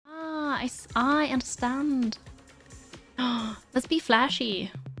I understand. Let's be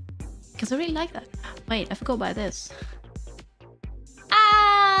flashy. Because I really like that. Wait, I forgot about this.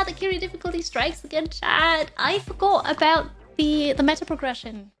 Ah, the Curie difficulty strikes again, chat. I forgot about the meta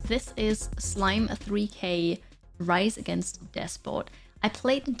progression. This is Slime 3K Rise Against Despot. I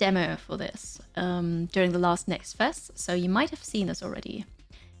played the demo for this during the last Next Fest, so you might have seen this already.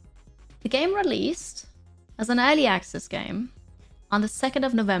 The game released as an early access game on the 2nd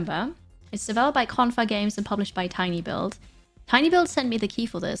of November. It's developed by Confa Games and published by TinyBuild. TinyBuild sent me the key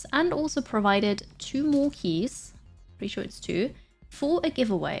for this and also provided 2 more keys, pretty sure it's 2, for a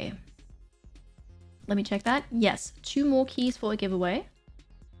giveaway. Let me check that. Yes, 2 more keys for a giveaway.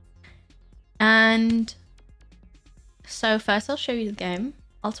 And so first I'll show you the game.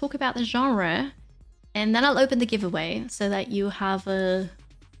 I'll talk about the genre and then I'll open the giveaway so that you have a...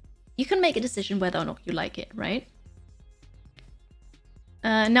 You can make a decision whether or not you like it, right?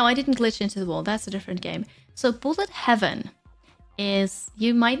 No, I didn't glitch into the wall. That's a different game. So Bullet Heaven is...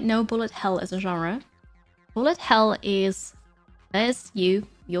 You might know Bullet Hell as a genre. Bullet Hell is... There's you,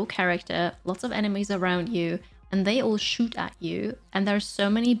 your character, lots of enemies around you, and they all shoot at you. And there's so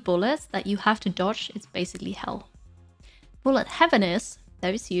many bullets that you have to dodge. It's basically hell. Bullet Heaven is...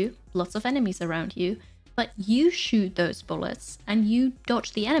 There's you, lots of enemies around you, but you shoot those bullets and you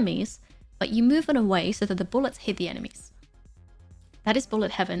dodge the enemies, but you move in a way so that the bullets hit the enemies. That is Bullet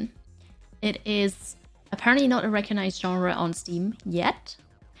Heaven. It is apparently not a recognized genre on Steam yet.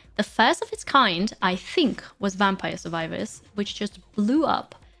 The first of its kind, I think, was Vampire Survivors, which just blew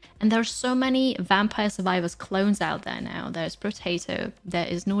up. And there are so many Vampire Survivors clones out there now. There's Potato, there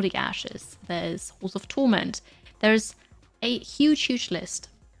is Nordic Ashes, there's Halls of Torment. There's a huge, huge list.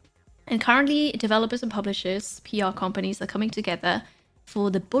 And currently, developers and publishers, PR companies are coming together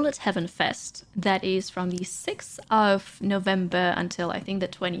for the Bullet Heaven Fest. That is from the 6th of November until I think the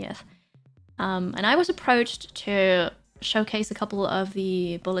 20th. And I was approached to showcase a couple of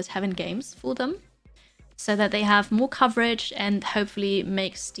the Bullet Heaven games for them so that they have more coverage and hopefully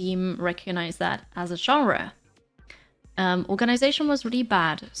make Steam recognize that as a genre. Organization was really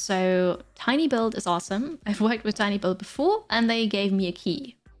bad, so TinyBuild is awesome. I've worked with TinyBuild before and they gave me a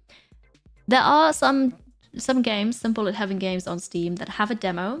key. There are some games, some Bullet Heaven games on Steam that have a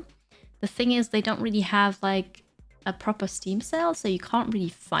demo. The thing is, they don't really have like a proper Steam sale, so you can't really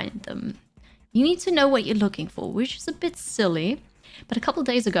find them. You need to know what you're looking for, which is a bit silly. But a couple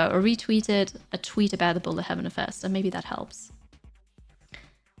days ago, I retweeted a tweet about the Bullet Heaven Fest, and maybe that helps.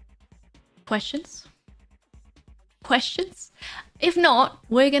 Questions? Questions? If not,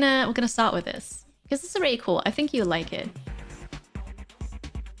 we're gonna start with this because this is really cool. I think you'll like it.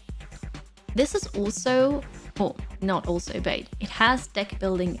 This is also, well, not also, but it has deck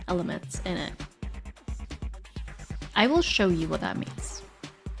building elements in it. I will show you what that means.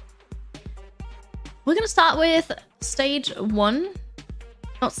 We're gonna start with stage 1.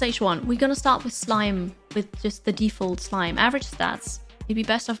 Not stage 1. We're gonna start with slime, with just the default slime. Average stats. It'd be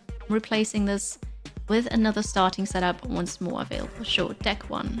best of replacing this with another starting setup once more available. Sure, deck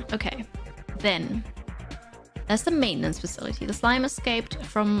 1. Okay. Then, there's the maintenance facility. The slime escaped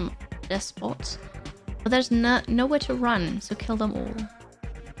from Despot, but there's nowhere to run, so kill them all.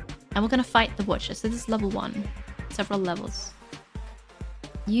 And we're gonna fight the Watchers. So this is level 1. Several levels.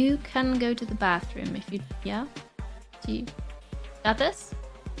 You can go to the bathroom if you... Yeah? Do you... Got this?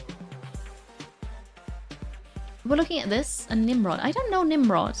 We're looking at this, a Nimrod. I don't know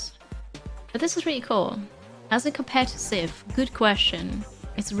Nimrod, but this is really cool. As it compared to Civ? Good question.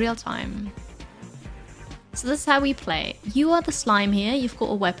 It's real time. So this is how we play. You are the slime here, you've got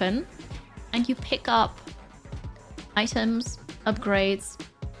a weapon, and you pick up items, upgrades,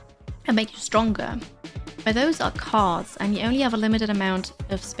 and make you stronger. But those are cards, and you only have a limited amount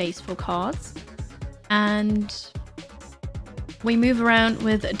of space for cards. And we move around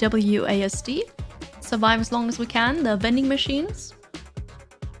with WASD, survive as long as we can. There are vending machines.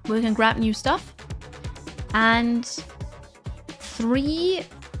 We can grab new stuff. And 3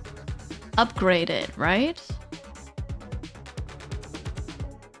 upgraded, right?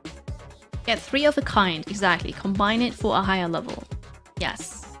 Get 3 of a kind, exactly. Combine it for a higher level.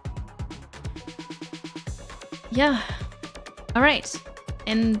 Yes. Yeah. Alright.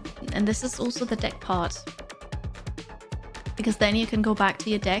 And this is also the deck part. Because then you can go back to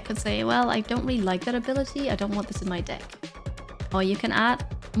your deck and say, well, I don't really like that ability. I don't want this in my deck. Or you can add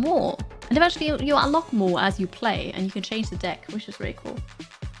more. And eventually you unlock more as you play, and you can change the deck, which is really cool.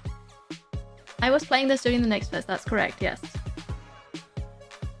 I was playing this during the Next Fest, that's correct, yes.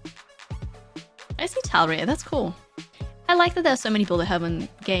 I see Talria, that's cool. I like that there's so many Bullet Heaven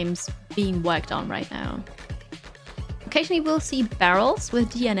games being worked on right now. Occasionally we'll see barrels with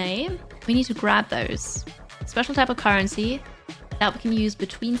DNA. We need to grab those. Special type of currency that we can use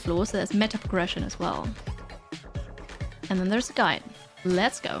between floors, so there's meta progression as well. And then there's a guide.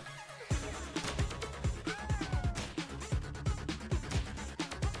 Let's go.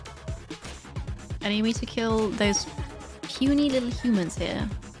 I need me to kill those puny little humans here.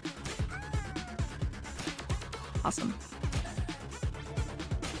 Awesome.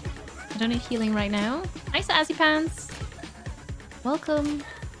 I don't need healing right now. Nice Azzy Pants. Welcome.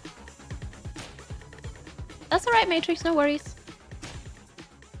 That's alright, Matrix, no worries.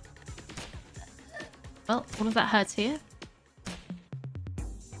 Well, all of that hurts here.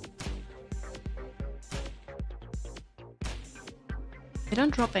 They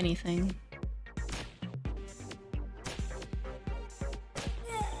don't drop anything.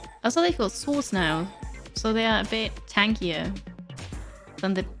 Also, they've got swords now, so they are a bit tankier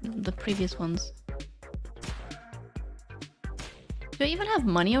than the previous ones. Do I even have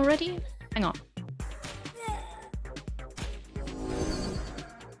money already? Hang on.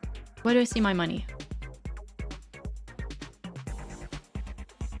 Where do I see my money?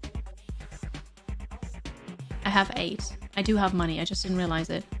 I have 8. I do have money, I just didn't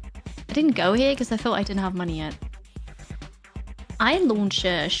realize it. I didn't go here because I thought I didn't have money yet. Eye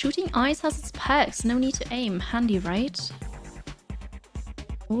launcher. Shooting eyes has its perks. No need to aim. Handy, right?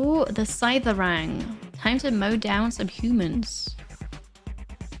 Oh, the Scytherang. Time to mow down some humans.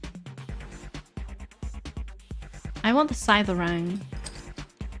 I want the Scytherang.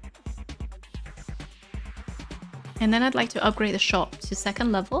 And then I'd like to upgrade the shop to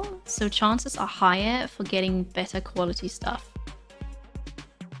 2nd level, so chances are higher for getting better quality stuff.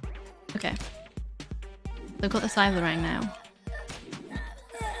 Okay. So I've got the Scytherang now.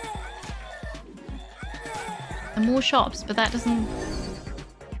 And more shops, but that doesn't...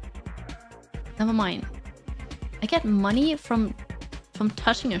 Never mind. I get money from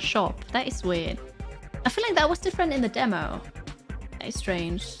touching a shop. That is weird. I feel like that was different in the demo. That is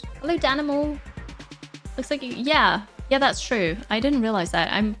strange. Hello, Danimal. Looks like you... Yeah, that's true. I didn't realize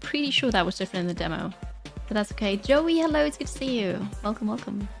that. I'm pretty sure that was different in the demo. But that's okay. Joey, hello, it's good to see you. Welcome,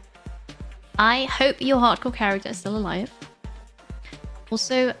 welcome. I hope your hardcore character is still alive.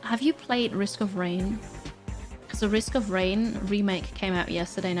 Also, have you played Risk of Rain? Because the Risk of Rain remake came out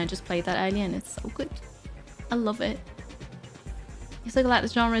yesterday and I just played that earlier and it's so good. I love it. You're so glad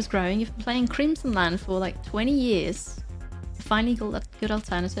this genre is growing. You've been playing Crimson Land for like 20 years. You finally got good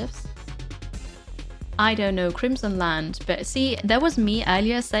alternatives. I don't know Crimson Land, but see, there was me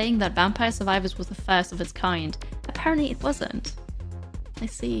earlier saying that Vampire Survivors was the first of its kind. Apparently it wasn't. I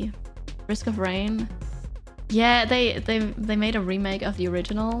see. Risk of Rain. Yeah, they made a remake of the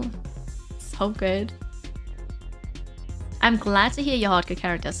original. So good. I'm glad to hear your hardcore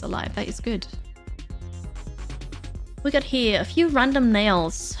character's alive. That is good. We got here a few random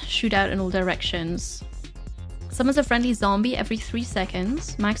nails shoot out in all directions. Summons a friendly zombie every 3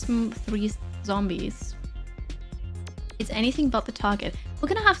 seconds. Maximum 3 zombies. It's anything but the target. We're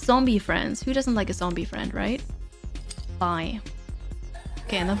gonna have zombie friends. Who doesn't like a zombie friend, right? Bye.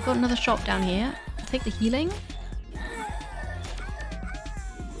 Okay, and I've got another shop down here. I'll take the healing.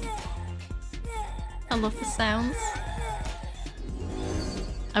 I love the sounds.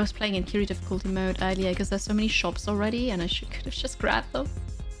 I was playing in Kiri difficulty mode earlier because there's so many shops already and I could have just grabbed them.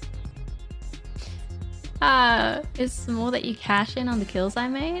 Is more that you cash in on the kills I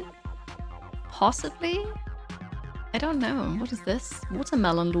made? Possibly? I don't know. What is this?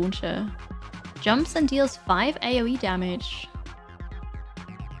 Watermelon launcher. Jumps and deals 5 AoE damage.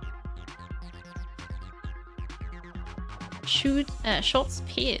 Shots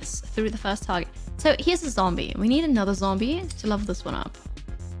pierce through the first target. So here's a zombie. We need another zombie to level this one up.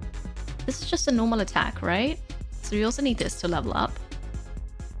 This is just a normal attack, right? So we also need this to level up.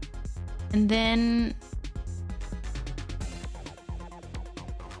 And then...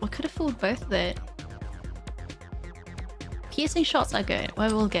 we could afford both of it. Piercing shots are good. Well,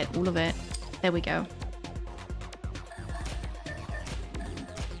 we'll get all of it. There we go.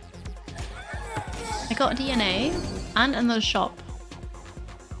 I got DNA and another shop.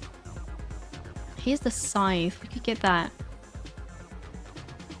 Here's the scythe. We could get that.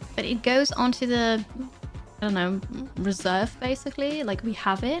 But it goes onto the, I don't know, reserve basically. Like we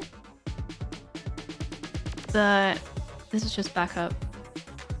have it. But this is just backup.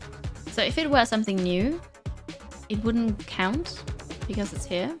 So if it were something new, it wouldn't count because it's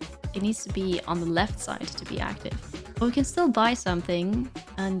here. It needs to be on the left side to be active. But we can still buy something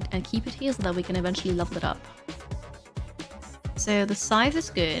and keep it here so that we can eventually level it up. So the scythe is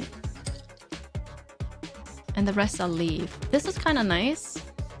good. And the rest I'll leave. This is kind of nice.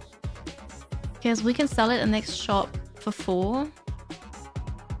 Because we can sell it in the next shop for 4.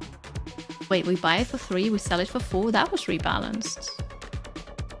 Wait, we buy it for 3, we sell it for 4. That was rebalanced.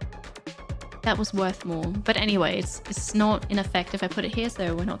 That was worth more. But anyway, it's not in effect if I put it here,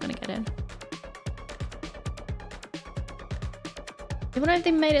 so we're not gonna get it. I wonder if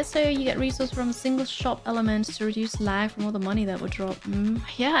they made it so you get resources from single shop elements to reduce lag from all the money that would drop.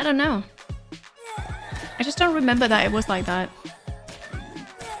 Yeah, I don't know. I just don't remember that it was like that.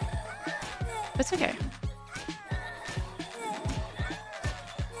 It's okay.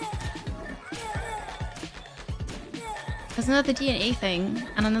 There's another DNA thing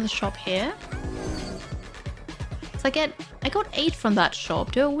and another shop here. So I got 8 from that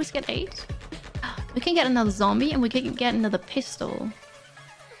shop. Do I always get 8? We can get another zombie and we can get another pistol.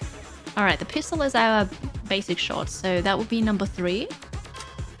 Alright, the pistol is our basic shot, so that would be number 3.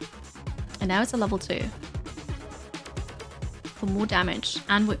 And now it's a level 2. For more damage.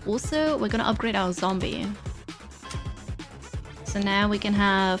 And we're gonna upgrade our zombie. So now we can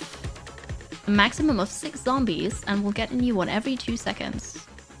have a maximum of 6 zombies and we'll get a new one every 2 seconds.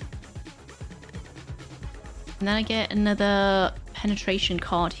 And then I get another penetration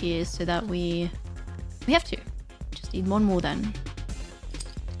card here so that we have 2. Just need 1 more then.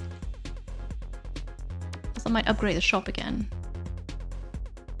 I might upgrade the shop again.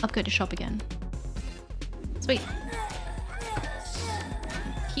 Upgrade the shop again. Sweet.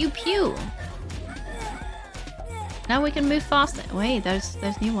 Pew pew. Now we can move faster. Wait, there's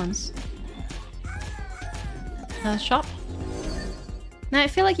new ones. The shop. Now I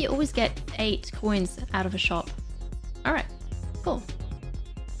feel like you always get 8 coins out of a shop. Alright, cool.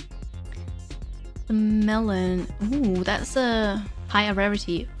 The melon. Ooh, that's a higher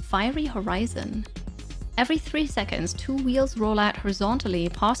rarity. Fiery Horizon. Every 3 seconds, 2 wheels roll out horizontally,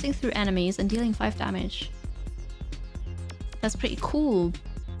 passing through enemies and dealing 5 damage. That's pretty cool,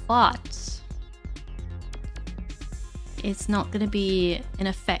 but it's not gonna be in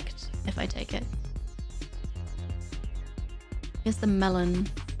effect if I take it. Here's the melon.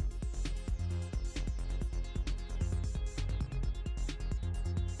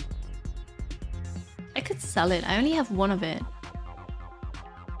 I could sell it. I only have 1 of it.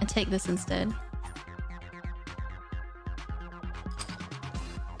 And take this instead.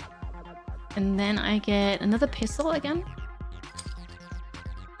 And then I get another pistol again.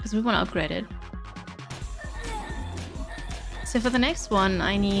 Because we want to upgrade it. So for the next one,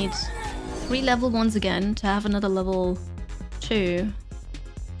 I need 3 level 1s again to have another level 2.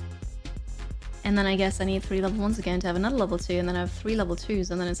 And then I guess I need 3 level 1s again to have another level 2. And then I have 3 level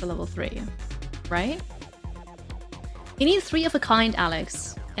 2s and then it's a level 3. Right? You need 3 of a kind,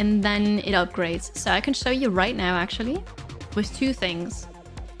 Alex. And then it upgrades. So I can show you right now, actually, with 2 things.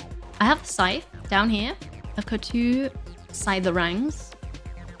 I have the scythe down here. I've got 2 scytherangs.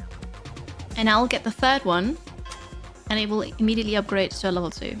 And I'll get the 3rd one. And it will immediately upgrade to a level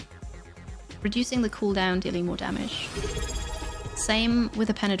 2. Reducing the cooldown, dealing more damage. Same with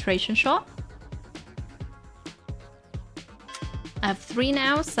the penetration shot. I have 3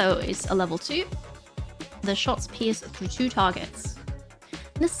 now, so it's a level 2. The shots pierce through 2 targets.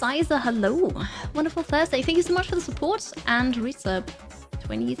 Nasiza, hello. Wonderful Thursday. Thank you so much for the support and resub.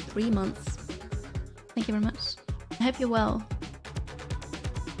 23 months. Thank you very much. I hope you're well.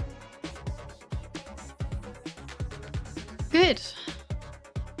 Good.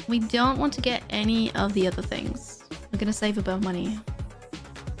 We don't want to get any of the other things. We're gonna save a bit of money.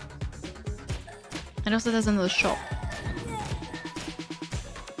 And also there's another shop.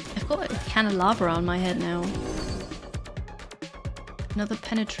 I've got a candelabra on my head now. Another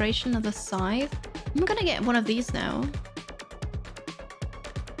penetration, another scythe. I'm gonna get one of these now.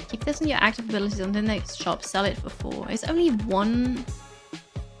 Keep this in your active abilities on the next shop. Sell it for 4. It's only one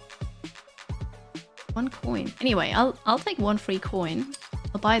coin. Anyway, I'll take 1 free coin.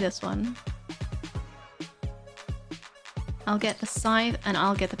 I'll buy this one. I'll get the scythe and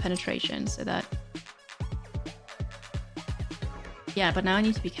I'll get the penetration so that... Yeah, but now I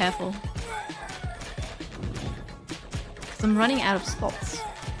need to be careful. Because I'm running out of spots.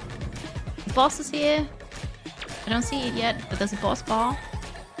 The boss is here. I don't see it yet, but there's a boss bar.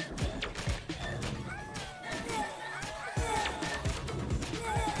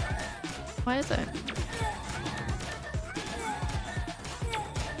 Why is it?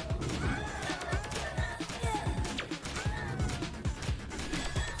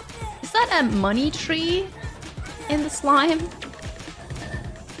 Is that a money tree in the slime?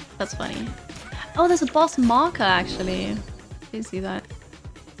 That's funny. Oh, there's a boss marker actually. Didn't see that.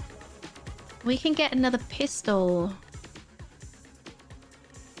 We can get another pistol.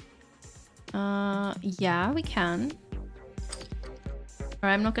 Yeah, we can.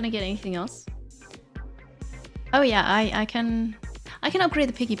 Alright, I'm not gonna get anything else. Oh yeah, I can upgrade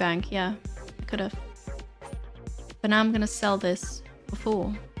the piggy bank. Yeah, I could have. But now I'm gonna sell this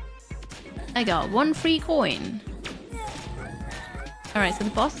before. I got 1 free coin. Alright, so the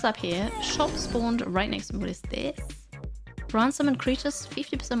boss is up here. Shop spawned right next to me. What is this? Grant summon creatures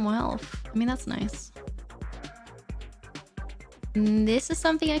 50% more health. I mean, that's nice. This is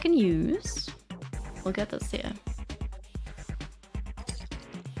something I can use. We'll get this here.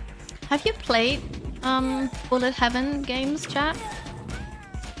 Have you played Bullet Heaven games, chat?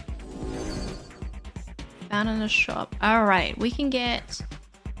 Found in a shop. Alright, we can get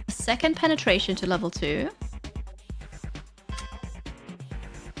a second penetration to level 2.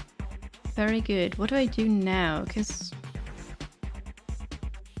 Very good. What do I do now? Because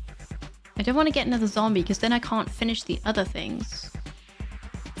I don't want to get another zombie because then I can't finish the other things.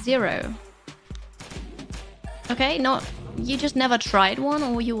 0. Okay, no, you just never tried one,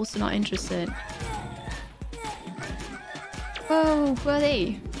 or you're also not interested? Whoa, where are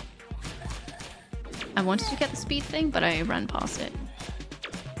they? I wanted to get the speed thing, but I ran past it.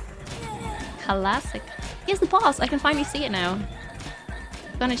 Classic. Here's the boss. I can finally see it now.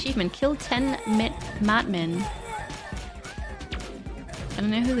 Got an achievement. Kill 10 madmen. I don't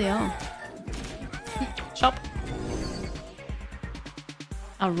know who they are. Shop.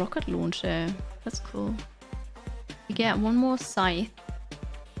 A rocket launcher. That's cool. You get 1 more scythe.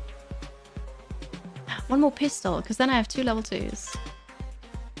 1 more pistol, because then I have 2 level 2s.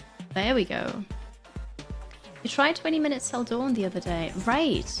 There we go. You tried 20 minutes till dawn the other day.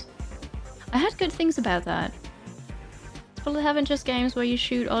 Right. I heard good things about that. It's Bullet Heaven just games where you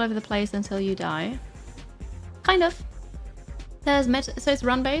shoot all over the place until you die. Kind of. There's meta, so it's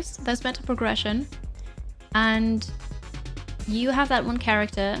run-based. There's meta progression. And you have that one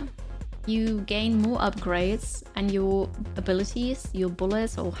character. You gain more upgrades and your abilities, your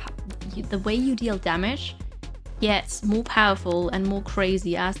bullets, or the way you deal damage gets more powerful and more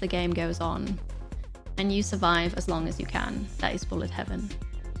crazy as the game goes on. And you survive as long as you can. That is Bullet Heaven.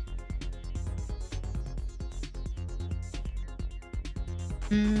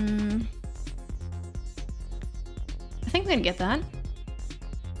 I think we're gonna get that.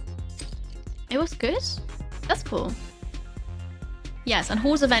 It was good. That's cool. Yes, and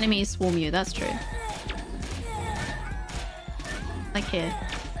hordes of enemies swarm you. That's true. Like here.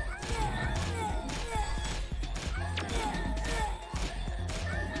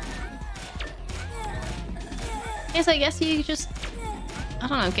 Yes, I guess you just, I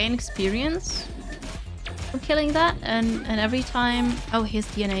don't know, gain experience from killing that, and every time... Oh, here's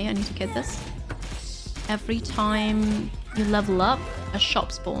DNA, I need to get this. Every time you level up, a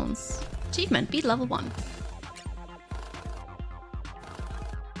shop spawns. Achievement, beat level 1.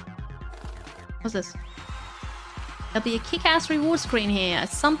 What's this? There'll be a kick-ass reward screen here at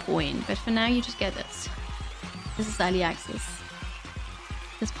some point, but for now you just get this. This is early access.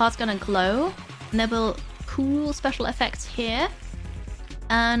 This part's gonna glow, and there will cool special effects here.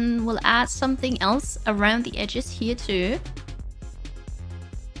 And we'll add something else around the edges here too.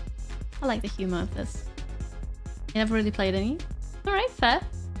 I like the humor of this. You never really played any? Alright, fair.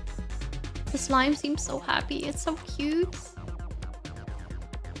 The slime seems so happy. It's so cute.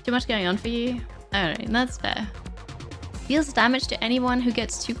 Too much going on for you? Alright, that's fair. Deals damage to anyone who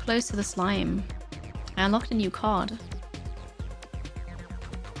gets too close to the slime. I unlocked a new card.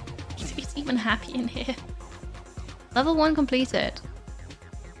 It's even happy in here. Level 1 completed.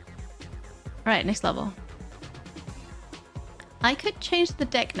 Alright, next level. I could change the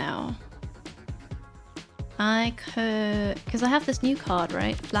deck now. I could... Because I have this new card,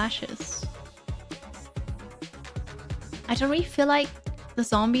 right? Flashes. I don't really feel like the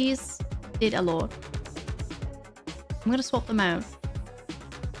zombies did a lot. I'm gonna swap them out.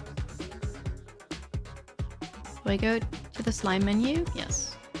 Do I go to the slime menu?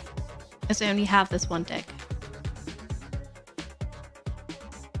 Yes. Because I only have this one deck.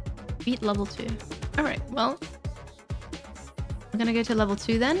 Beat level 2. Alright, well. We're gonna go to level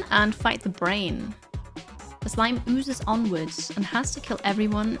 2 then and fight the brain. The slime oozes onwards and has to kill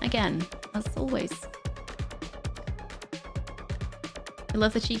everyone again, as always. I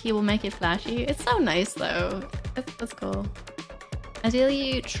love the cheeky will make it flashy. It's so nice though. That's cool.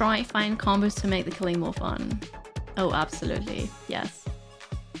 Ideally, you try find combos to make the killing more fun. Oh, absolutely. Yes.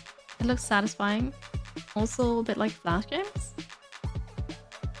 It looks satisfying. Also a bit like Flash games.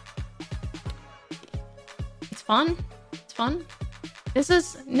 It's fun. It's fun. This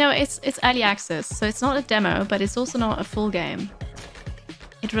is... No, it's early access, so it's not a demo, but it's also not a full game.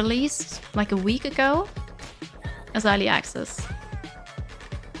 It released like a week ago as early access.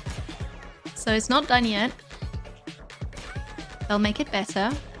 So it's not done yet. They'll make it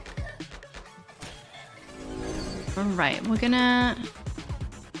better. Alright, we're gonna...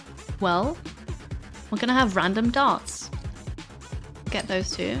 Well, we're gonna have random darts. Get those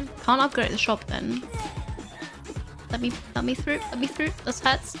two. Can't upgrade the shop then. Let me through, let me through. Those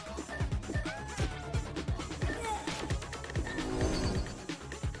hurts.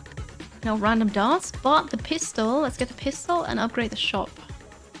 No random darts, but the pistol. Let's get the pistol and upgrade the shop.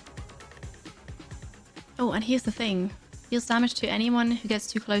 Oh, and here's the thing. Deals damage to anyone who gets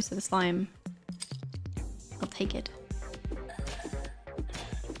too close to the slime. I'll take it.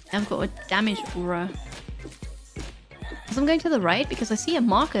 I've got a damage aura. So I'm going to the right because I see a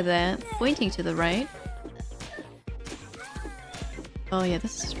marker there pointing to the right. Oh yeah,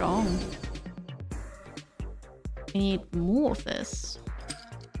 this is strong. We need more of this.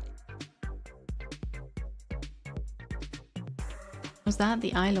 Was that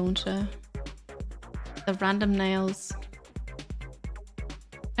the eye launcher? The random nails.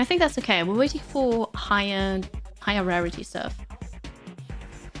 I think that's okay. We're waiting for higher rarity stuff.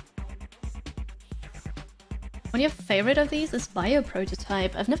 One of your favorite of these is Bio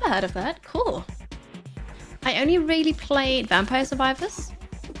Prototype. I've never heard of that. Cool. I only really played Vampire Survivors.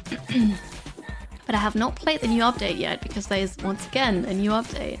 But I have not played the new update yet because there is once again a new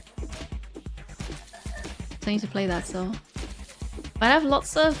update. So I need to play that still. But I have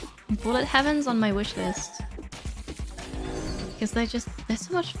lots of Bullet Heavens on my wish list. Because they're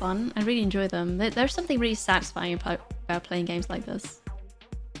so much fun. I really enjoy them. There's something really satisfying about playing games like this.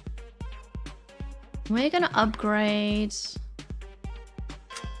 We're gonna upgrade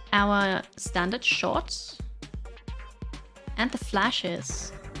our standard shot and the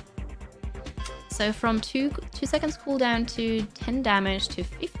flashes. So from 2 seconds cooldown to 10 damage to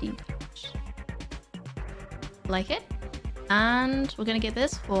 15 damage. Like it. And we're gonna get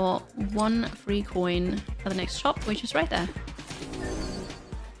this for 1 free coin for the next shop, which is right there.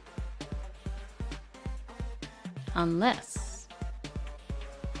 Unless...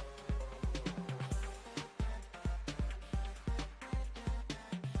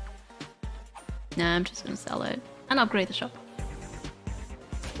 Nah, I'm just gonna sell it and upgrade the shop.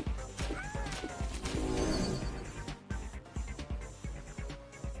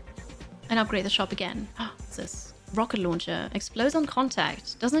 And upgrade the shop again. Ah, what's this? Rocket launcher. Explodes on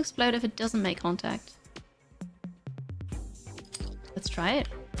contact. Doesn't explode if it doesn't make contact. Let's try it.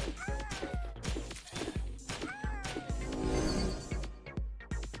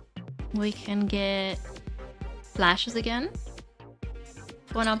 We can get flashes again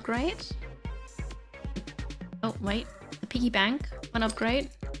for an upgrade. Oh, wait. The piggy bank for an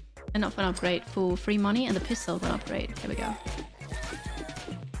upgrade. And not for an upgrade, for free money, and the pistol for an upgrade. Here we go.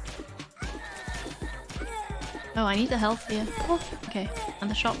 Oh, I need the health here. Oh, okay.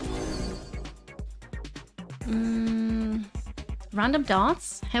 And the shop. Random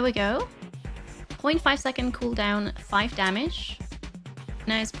darts. Here we go. 0.5 second cooldown, 5 damage.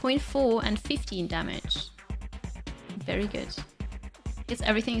 Now it's 0.4 and 15 damage. Very good. It's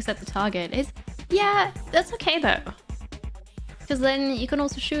everything except the target. Yeah, that's okay though. Because then you can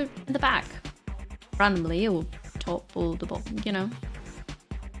also shoot in the back. Randomly, or top, or the bottom, you know.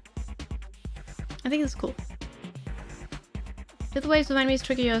 I think it's cool. Did the waves of enemies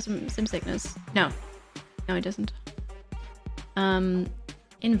trigger your sim sickness? No. No, it doesn't.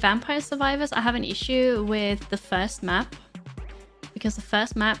 In Vampire Survivors, I have an issue with the first map. Because the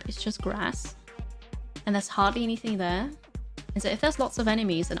first map is just grass. And there's hardly anything there. And so if there's lots of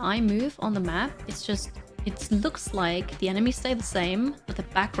enemies and I move on the map, it looks like the enemies stay the same, but the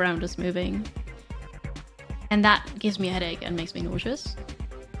background is moving. And that gives me a headache and makes me nauseous.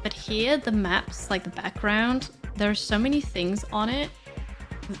 But here, the maps, like the background, there are so many things on it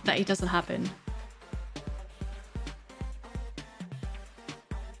that it doesn't happen.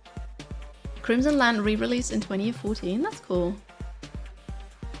 Crimson Land re-released in 2014, that's cool.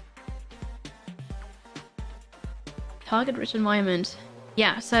 Target rich environment.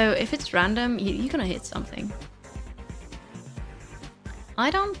 Yeah, so if it's random, you're gonna hit something. I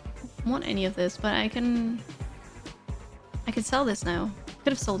don't want any of this, but I can sell this now.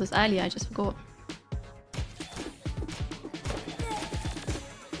 Could have sold this earlier, I just forgot.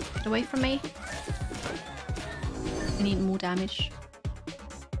 Get away from me. I need more damage.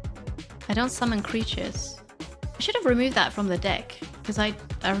 I don't summon creatures. I should have removed that from the deck, because I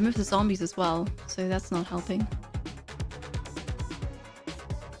removed the zombies as well, so that's not helping.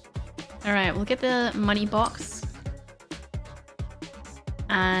 Alright, we'll get the money box.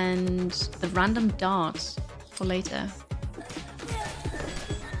 And the random dart for later.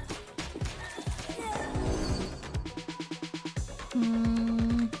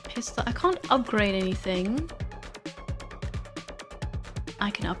 Pistol. I can't upgrade anything.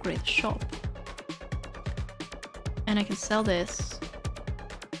 I can upgrade the shop. And I can sell this.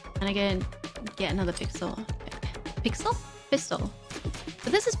 And I can get another pixel. Pixel? Pistol.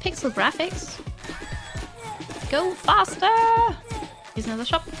 But this is pixel graphics. Go faster! Here's another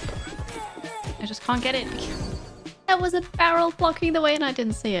shop. I just can't get it. There was a barrel blocking the way and I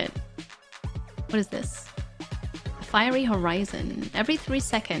didn't see it. What is this? A fiery horizon. Every 3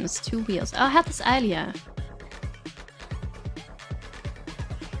 seconds, 2 wheels. Oh, I had this earlier.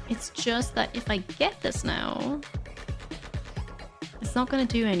 It's just that if I get this now, it's not going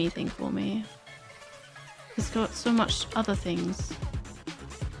to do anything for me. It's got so much other things.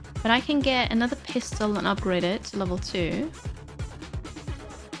 But I can get another pistol and upgrade it to level 2.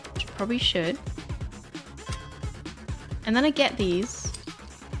 Which I probably should. And then I get these.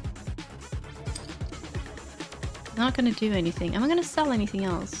 They're not going to do anything. Am I going to sell anything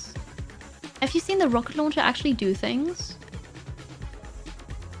else? Have you seen the rocket launcher actually do things?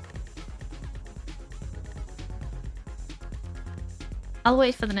 I'll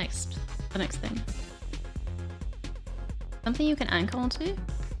wait for the next thing. Something you can anchor onto?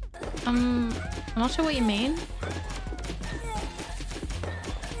 I'm not sure what you mean.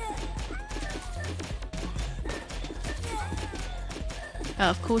 Oh,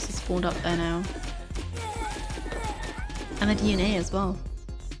 of course it's spawned up there now. And the DNA as well.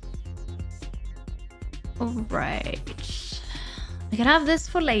 Alright. I can have this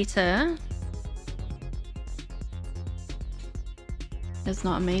for later. It's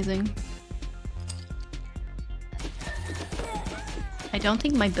not amazing. I don't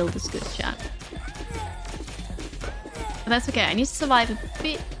think my build is good, chat. But that's okay. I need to survive a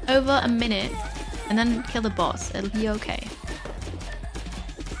bit over a minute and then kill the boss. It'll be okay.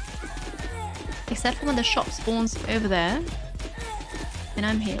 Except for when the shop spawns over there. And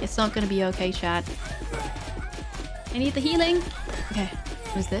I'm here. It's not gonna be okay, chat. I need the healing. Okay.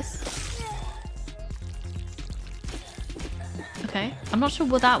 What is this? Okay. I'm not sure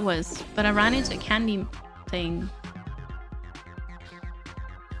what that was, but I ran into a candy thing.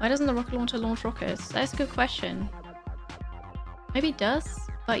 Why doesn't the rocket launcher launch rockets? That's a good question. Maybe it does,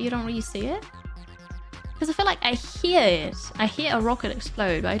 but you don't really see it? Because I feel like I hear it. I hear a rocket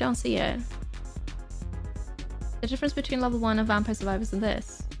explode, but I don't see it. The difference between level 1 of Vampire Survivors and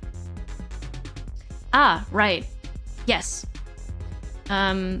this. Ah, right. Yes.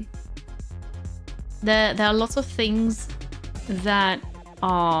 There are lots of things that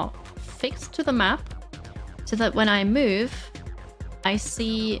are fixed to the map so that when I move, I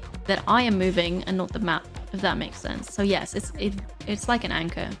see that I am moving and not the map, if that makes sense. So yes, it's like an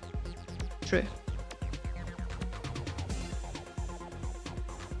anchor. True.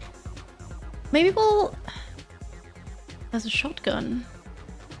 Maybe we'll... There's a shotgun.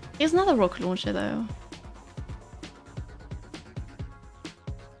 Here's another rocket launcher though.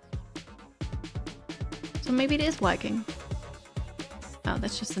 So maybe it is working. Oh,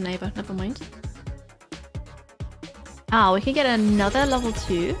 that's just a neighbor. Never mind. Ah, we can get another level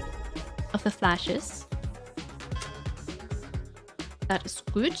 2 of the flashes. That is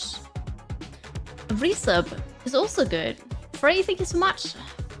good. The resub is also good. Frey, thank you so much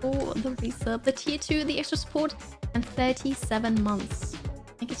for the resub. The tier 2, the extra support, and 37 months.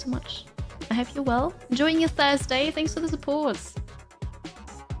 Thank you so much. I hope you're well. Enjoying your Thursday. Thanks for the support.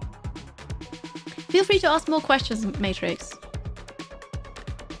 Feel free to ask more questions, Matrix.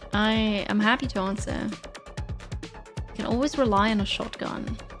 I am happy to answer. You can always rely on a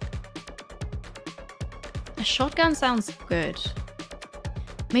shotgun. A shotgun sounds good.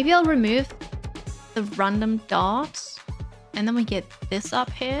 Maybe I'll remove the random dart and then we get this up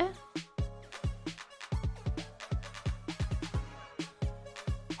here.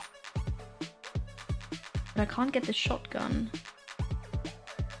 But I can't get the shotgun.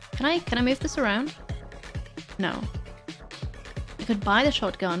 Can I move this around? No. I could buy the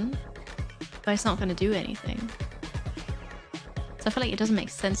shotgun, but it's not going to do anything. So I feel like it doesn't make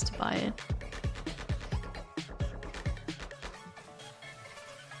sense to buy it.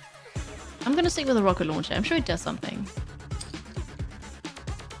 I'm going to stick with the rocket launcher. I'm sure it does something.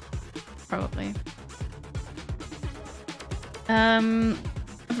 Probably.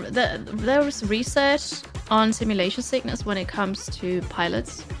 There was research on simulation sickness when it comes to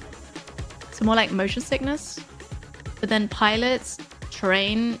pilots. So more like motion sickness. But then pilots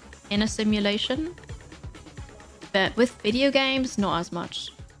train in a simulation. But with video games, not as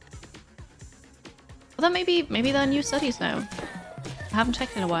much. Although maybe there are new studies now. I haven't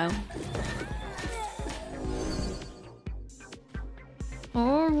checked in a while.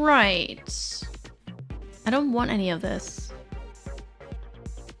 Alright. I don't want any of this.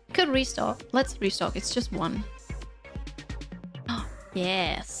 Could restock. Let's restock. It's just one. Oh,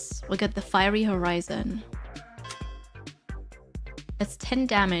 yes. We got the Fiery Horizon. 10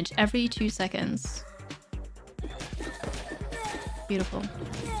 damage every 2 seconds. Beautiful.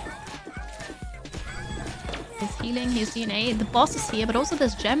 He's healing, he's DNA. The boss is here, but also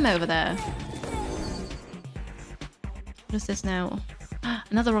there's gem over there. What is this now?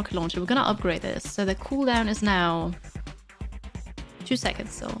 Another rocket launcher. We're gonna upgrade this. So the cooldown is now 2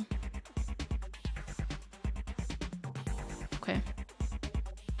 seconds still. Okay.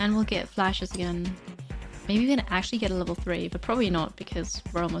 And we'll get flashes again. Maybe we can actually get a level 3, but probably not because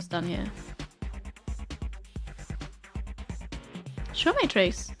we're almost done here. Show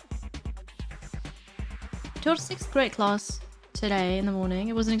Matrix. Taught 6th grade class today in the morning.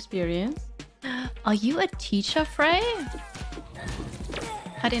 It was an experience. Are you a teacher, Frey?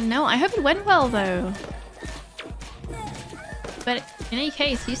 I didn't know. I hope it went well though. But in any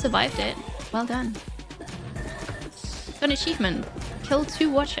case, you survived it. Well done. Got an achievement. Kill 2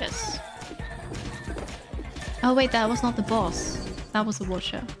 watchers. Oh wait, that was not the boss. That was the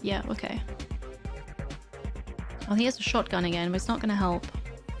watcher. Yeah, okay. Oh, he has a shotgun again, but it's not gonna help.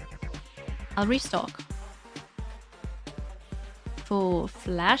 I'll restock. For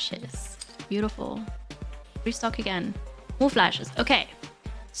flashes. Beautiful. Restock again. More flashes. Okay.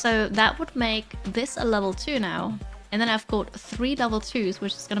 So that would make this a level 2 now. And then I've got 3 level 2s,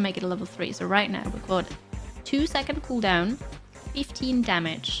 which is gonna make it a level 3. So right now we've got 2-second cooldown, 15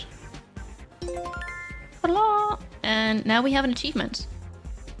 damage. And now we have an achievement.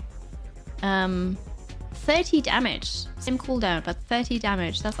 30 damage. Same cooldown, but 30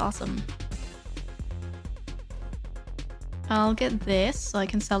 damage. That's awesome. I'll get this so I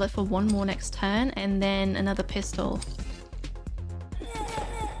can sell it for 1 more next turn, and then another pistol.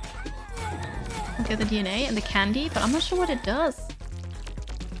 I'll get the DNA and the candy, but I'm not sure what it does.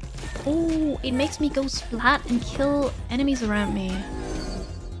 Oh, it makes me go splat and kill enemies around me.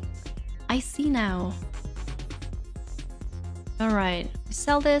 I see now. Alright, we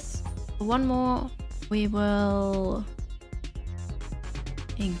sell this for 1 more. We will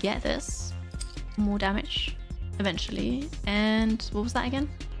get this. More damage. Eventually. And what was that again?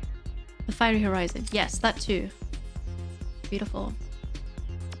 The Fiery Horizon. Yes, that too. Beautiful.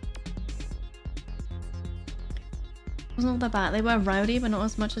 Wasn't all that bad. They were rowdy, but not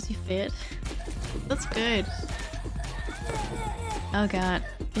as much as you feared. That's good. Oh god,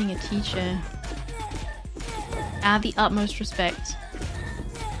 being a teacher. I have the utmost respect.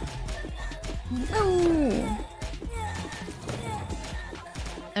 No.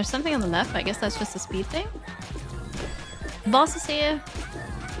 There's something on the left, but I guess that's just a speed thing. The boss is here.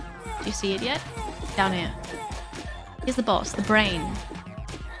 Do you see it yet? Down here. Here's the boss, the brain.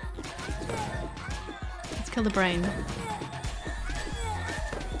 Let's kill the brain.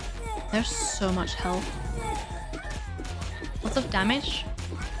 There's so much health. Lots of damage.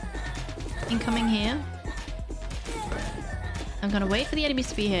 Incoming here. I'm gonna wait for the enemies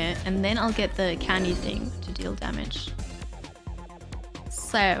to be here, and then I'll get the candy thing to deal damage.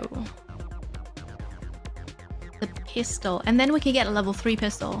 So... the pistol. And then we can get a level 3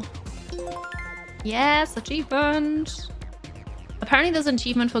 pistol. Yes, achievement! Apparently there's an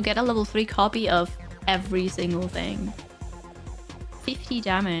achievement for get a level 3 copy of every single thing. 50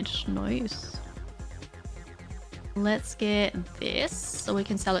 damage. Nice. Let's get this so we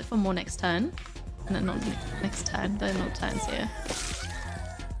can sell it for more next turn. No, not next turn. There are not turns here.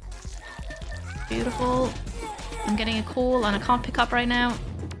 Beautiful. I'm getting a call and I can't pick up right now.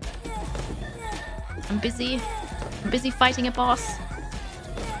 I'm busy. I'm busy fighting a boss.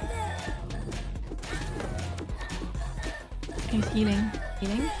 He's healing.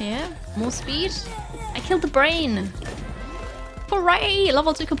 Healing. Here. More speed. I killed the brain. Hooray!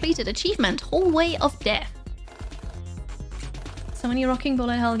 Level 2 completed. Achievement. Hallway of Death. So many rocking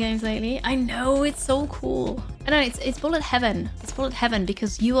bullet hell games lately. I know, it's so cool. I know, it's bullet heaven. It's bullet heaven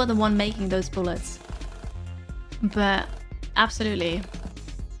because you are the one making those bullets. But absolutely.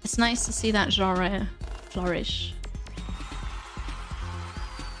 It's nice to see that genre flourish.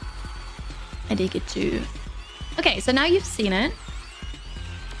 I dig it too. Okay, so now you've seen it.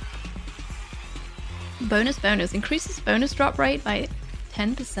 Bonus. Increases bonus drop rate by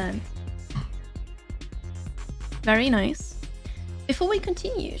 10%. Very nice. Before we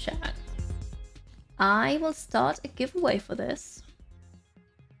continue, chat, I will start a giveaway for this.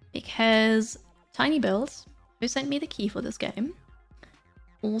 Because Tiny Builds, who sent me the key for this game,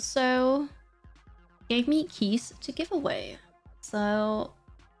 also gave me keys to give away. So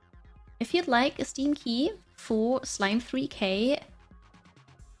if you'd like a Steam key for Slime 3K,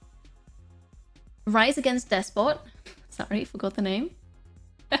 Rise Against Despot, sorry, forgot the name,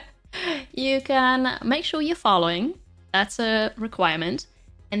 you can make sure you're following. That's a requirement.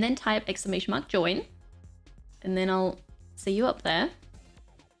 And then type !join. And then I'll see you up there.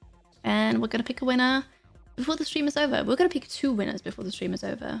 And we're gonna pick a winner before the stream is over. We're gonna pick 2 winners before the stream is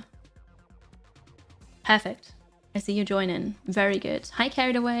over. Perfect. I see you join in. Very good. Hi,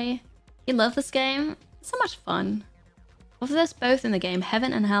 Carried Away. You love this game? It's so much fun. What if there's both in the game,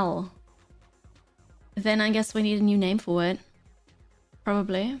 heaven and hell? Then I guess we need a new name for it.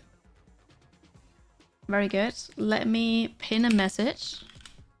 Probably. Very good. Let me pin a message.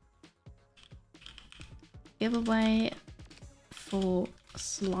 Giveaway for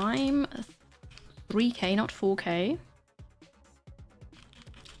slime 3K, not 4K.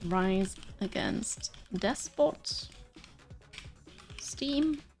 Rise against Despot.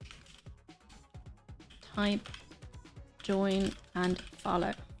 Steam. Type, join, and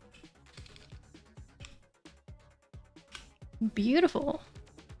follow. Beautiful.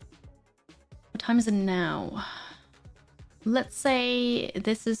 What time is it now? Let's say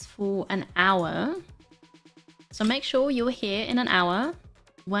this is for an hour. So make sure you're here in an hour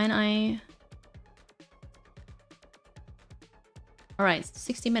when I... Alright,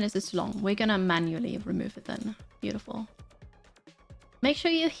 60 minutes is too long. We're gonna manually remove it then. Beautiful. Make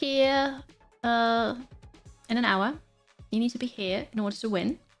sure you're here in an hour. You need to be here in order to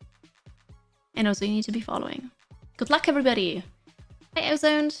win. And also you need to be following. Good luck, everybody! Hey,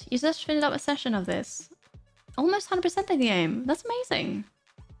 Ozoned, you just finished up a session of this. Almost 100% in the game. That's amazing.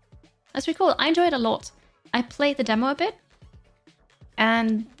 That's really cool. I enjoyed it a lot. I played the demo a bit.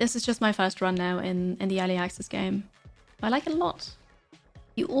 And this is just my first run now in the early access game. I like it a lot.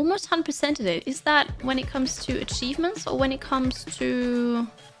 You almost 100%ed it. Is that when it comes to achievements or when it comes to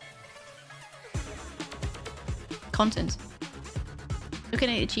content? Looking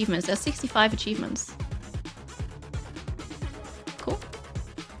at achievements, there's 65 achievements. Cool.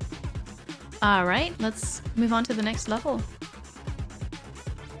 Alright, let's move on to the next level.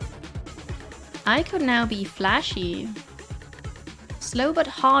 I could now be flashy. Slow but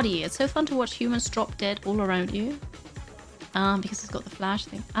hardy. It's so fun to watch humans drop dead all around you. Because it's got the flash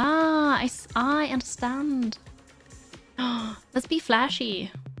thing. I understand. Let's be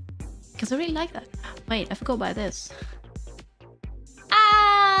flashy. Because I really like that. Wait, I forgot about this.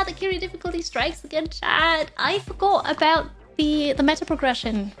 The Curie difficulty strikes again, chat. I forgot about the meta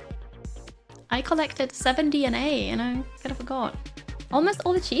progression. I collected 7 DNA and I kind of forgot. Almost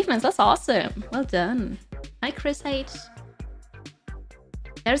all achievements. That's awesome. Well done. Hi, Chris H.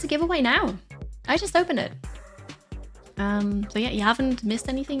 There's a giveaway now. I just opened it. So yeah, you haven't missed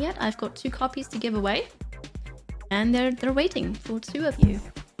anything yet. I've got 2 copies to give away. And they're waiting for 2 of you.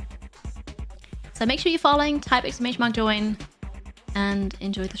 So make sure you're following, type !join, and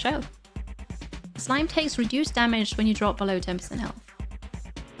enjoy the show. Slime takes reduced damage when you drop below 10% health.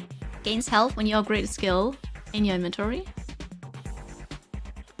 Gains health when you upgrade a skill in your inventory.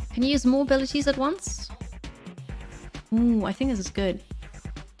 Can you use more abilities at once? Ooh, I think this is good.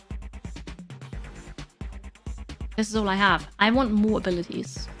 This is all I have. I want more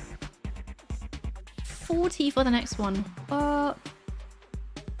abilities. 40 for the next one.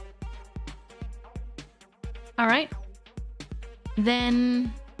 Alright.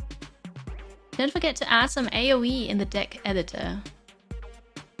 Then don't forget to add some AoE in the deck editor.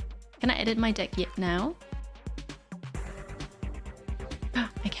 Can I edit my deck yet now?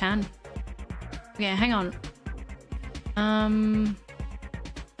 I can. Okay, hang on.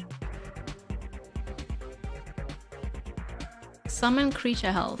 Summon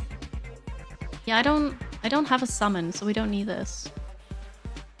creature health. Yeah, I don't have a summon, so we don't need this.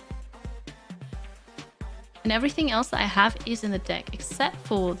 And everything else that I have is in the deck, except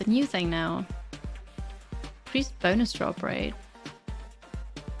for the new thing now. Increased bonus drop rate.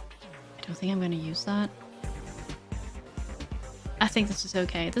 I don't think I'm going to use that. I think this is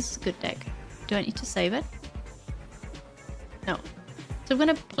okay. This is a good deck. Do I need to save it? No. So we're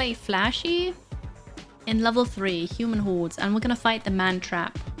going to play Flashy in level 3, Human Hordes, and we're going to fight the Man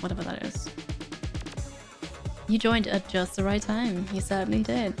Trap, whatever that is. You joined at just the right time. You certainly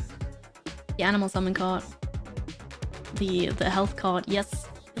did. The Animal Summon card. The health card. Yes.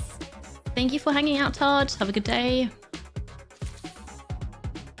 Thank you for hanging out, Todd. Have a good day.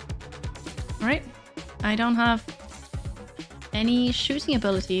 Alright. I don't have any shooting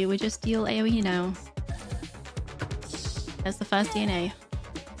ability. We just deal AoE now. There's the first DNA.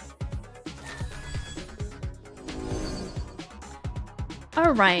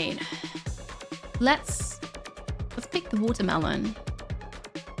 Alright. Let's pick the watermelon.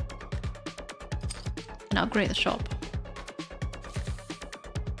 And upgrade the shop.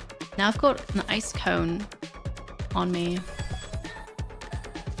 Now I've got an ice cone on me.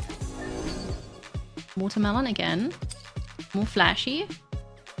 Watermelon again. More flashy.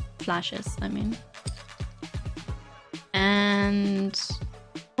 Flashes, I mean. And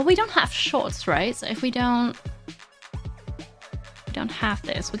But we don't have shots, right? So if we don't have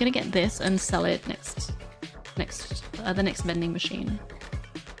this, we're gonna get this and sell it the next vending machine.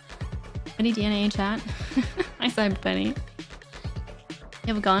 Any DNA in chat? I said Penny. You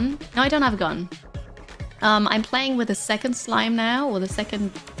have a gun? No, I don't have a gun. I'm playing with a second slime now, or the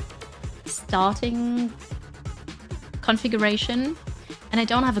second starting configuration, and I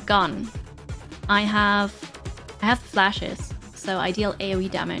don't have a gun. I have flashes, so I deal AoE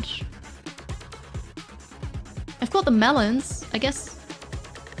damage. I've got the melons. I guess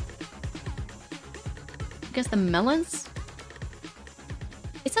the melons.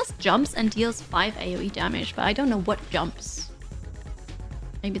 It says jumps and deals 5 AoE damage, but I don't know what jumps.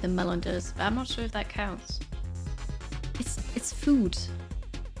 Maybe the melon does, but I'm not sure if that counts. It's food.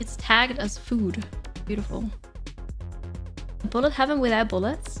 It's tagged as food. Beautiful. Bullet heaven without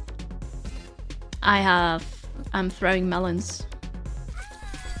bullets? I'm throwing melons.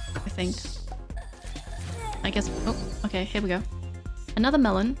 I think. I guess. Oh, okay, here we go. Another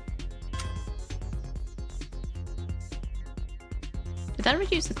melon. Did that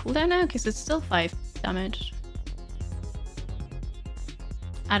reduce the cooldown now? Because it's still 5 damage.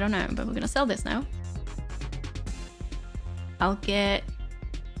 I don't know, but we're gonna sell this now. I'll get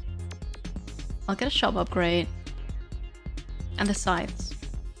a shop upgrade. And the scythes.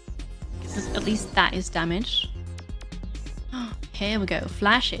 Because at least that is damage. Here we go.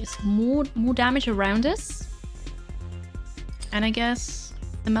 Flashes. More damage around us. And I guess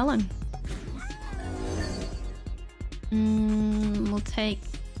the melon. We'll take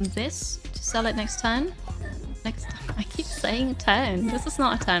this to sell it next turn. I keep saying turn. This is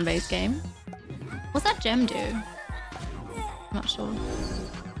not a turn-based game. What's that gem do? I'm not sure.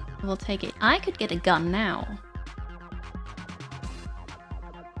 We'll take it. I could get a gun now.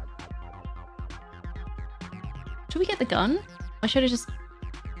 Should we get the gun? Or should I just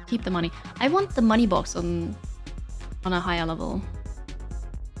keep the money? I want the money box on a higher level.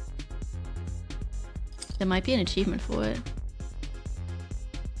 There might be an achievement for it.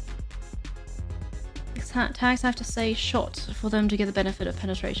 Tags have to say shot for them to get the benefit of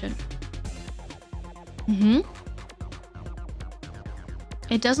penetration.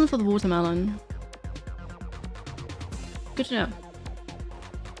 It doesn't for the watermelon. Good to know.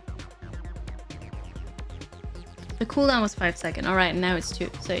 The cooldown was 5 seconds. Alright, now it's 2.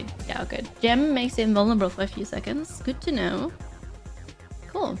 So, yeah, good. Gem makes it invulnerable for a few seconds. Good to know.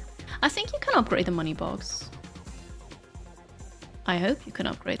 Cool. I think you can upgrade the money box. I hope you can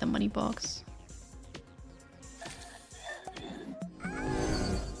upgrade the money box.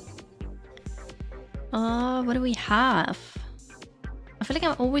 What do we have? I feel like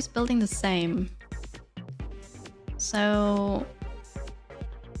I'm always building the same. So...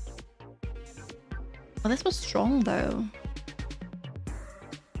 Oh, this was strong though.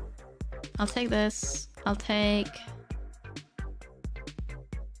 I'll take this. I'll take...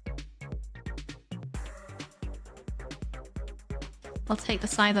 the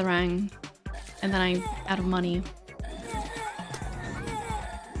Scytherang. And then I'm out of money.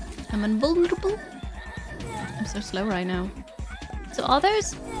 I'm invulnerable. I'm so slow right now. So are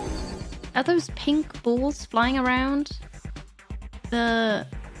those pink balls flying around the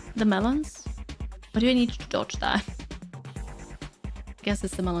melons? Or do I need to dodge that? I guess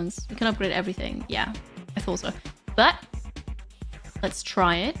it's the melons. We can upgrade everything. Yeah, I thought so. But let's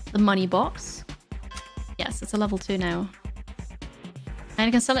try it. The money box. Yes, it's a level 2 now. And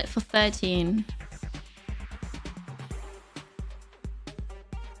I can sell it for 13.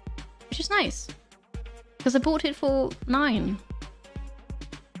 Which is nice. Because I bought it for 9.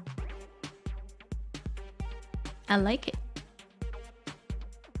 I like it.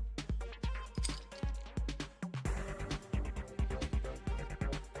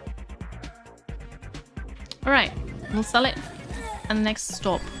 Alright, we'll sell it. And the next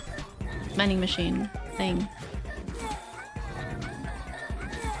stop. Vending machine thing.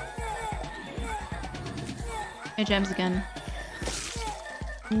 No gems again.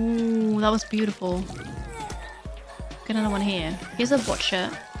 Ooh, that was beautiful. Get another one here. Here's a watcher.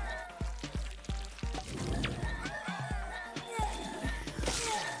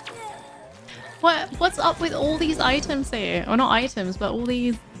 What's up with all these items here? Or not items, but all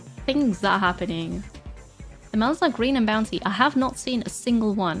these things that are happening. The melons are green and bouncy. I have not seen a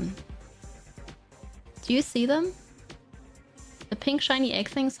single one. Do you see them? The pink shiny egg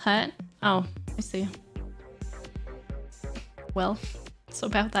things hurt? Oh, I see. Well, so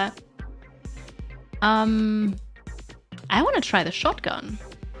about that. I want to try the shotgun.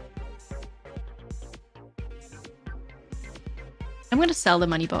 I'm going to sell the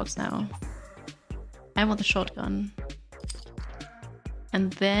money box now. I want the shotgun.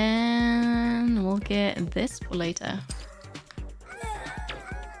 And then we'll get this for later.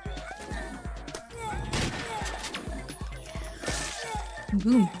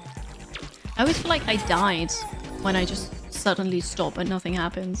 Boom. I always feel like I died when I just suddenly stop and nothing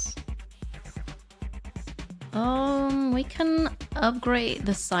happens. We can upgrade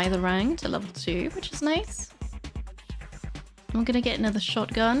the Scytherang to level 2, which is nice. I'm gonna get another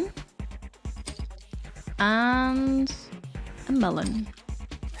shotgun. And a melon.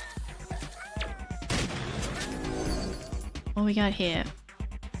 What we got here?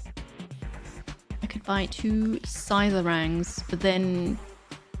 I could buy 2 Scytherangs, but then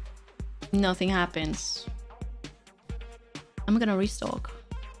nothing happens. I'm gonna restock.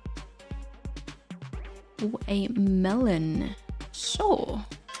 Ooh, a melon. Sure.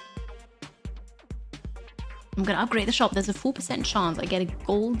 I'm gonna upgrade the shop. There's a 4% chance I get a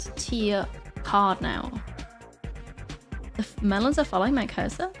gold tier card now. The melons are following my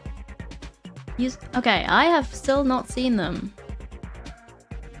cursor? Okay, I have still not seen them.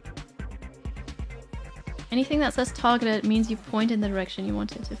 Anything that says targeted means you point in the direction you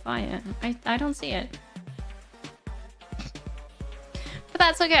want it to fire. I don't see it. But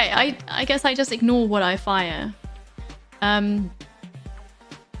that's okay. I guess I just ignore what I fire. I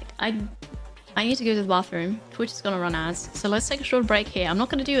need to go to the bathroom. Twitch is gonna run ads. So let's take a short break here. I'm not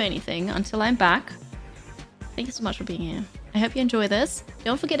gonna do anything until I'm back. Thank you so much for being here. I hope you enjoy this.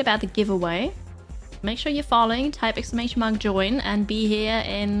 Don't forget about the giveaway. Make sure you're following, type !join and be here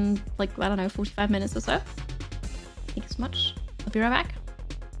in like, I don't know, 45 minutes or so. Thank you so much. I'll be right back.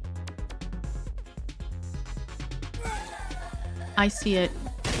 I see it.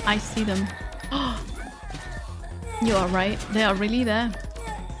 I see them. You are right. They are really there.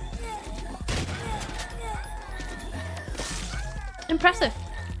 Impressive.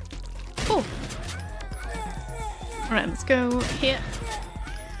 Cool. Alright, let's go here.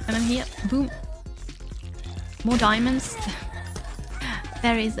 And then here. Boom. More diamonds.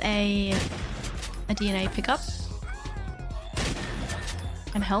 There is a DNA pickup.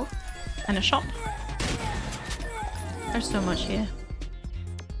 And health. And a shop. There's so much here.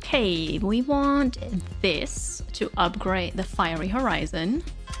 Okay, we want this to upgrade the Fiery Horizon.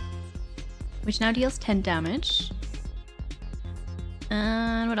 Which now deals 10 damage.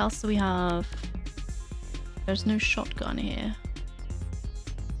 And what else do we have? There's no shotgun here.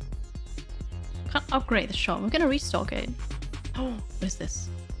 Can't upgrade the shot. We're gonna restock it. Oh, what is this?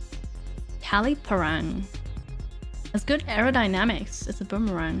 Caliparang. Has good aerodynamics. It's a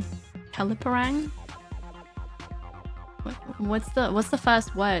boomerang. Caliparang? What's the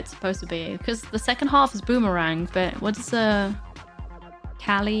first word supposed to be? Because the second half is boomerang, but what's the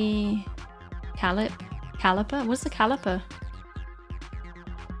caliper? What's the caliper?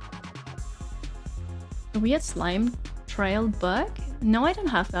 A weird slime trail bug? No, I don't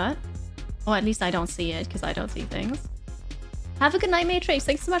have that. Or at least I don't see it, because I don't see things. Have a good night, Matrix.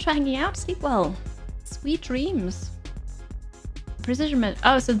 Thanks so much for hanging out. Sleep well. Sweet dreams. Precision med.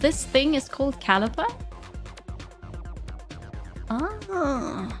 Oh, so this thing is called caliper?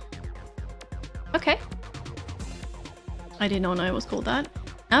 Ah. Okay. I did not know it was called that.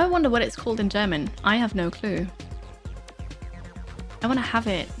 Now I wonder what it's called in German. I have no clue. I want to have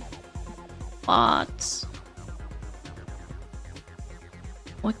it. But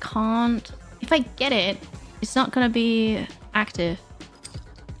I can't. If I get it, it's not gonna be active.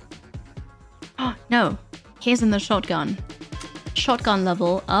 Oh no! Here's in the shotgun. Shotgun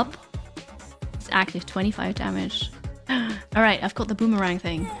level up. It's active, 25 damage. All right, I've got the boomerang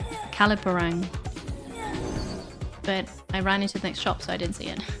thing, Caliparang. But I ran into the next shop, so I didn't see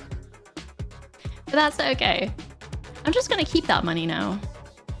it. But that's okay. I'm just gonna keep that money now.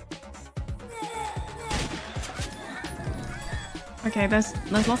 Okay, there's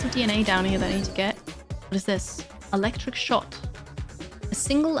lots of DNA down here that I need to get. What is this? Electric shot. A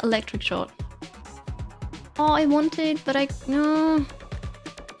single electric shot. Oh, I want it, but no.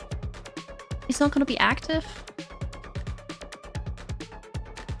 It's not gonna be active.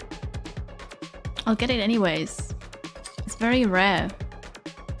 I'll get it anyways. It's very rare.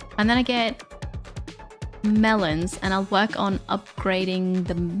 And then I get melons, and I'll work on upgrading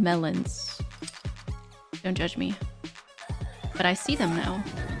the melons. Don't judge me. But I see them now.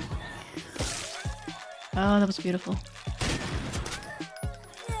 Oh, that was beautiful.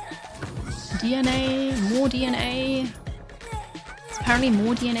 DNA, more DNA. There's apparently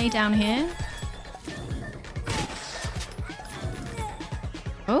more DNA down here.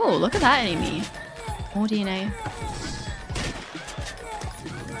 Oh, look at that enemy. More DNA.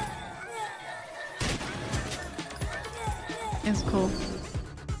 It's cool.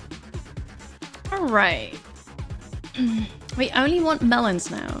 Alright. We only want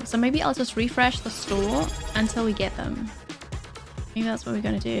melons now, so maybe I'll just refresh the store until we get them. Maybe that's what we're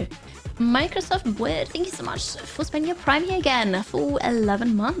gonna do. Microsoft Word, thank you so much for spending your Prime here again for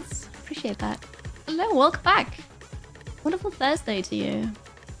 11 months. Appreciate that. Hello, welcome back. Wonderful Thursday to you.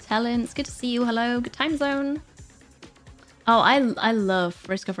 Talents, good to see you. Hello, good time zone. Oh, I love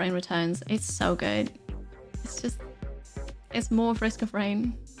Risk of Rain Returns. It's so good. It's more of Risk of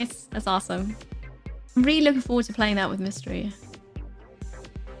Rain. It's awesome. I'm really looking forward to playing that with Mystery.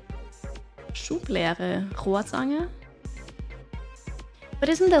 Schubleere, Rohrzange. But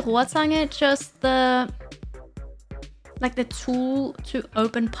isn't the Rohrzange just the... like the tool to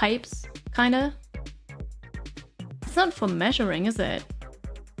open pipes, kinda? It's not for measuring, is it?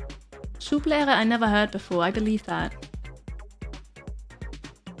 Schubleere I never heard before, I believe that.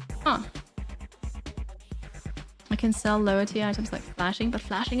 Huh. I can sell lower tier items like flashing, but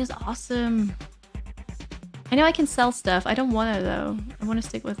flashing is awesome. I know I can sell stuff, I don't want to though. I want to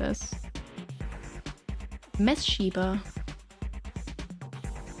stick with this. Messschieber.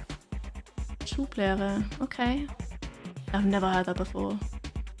 Schubleere, okay. I've never heard that before.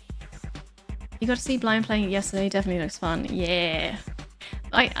 You got to see Blind playing it yesterday, definitely looks fun. Yeah.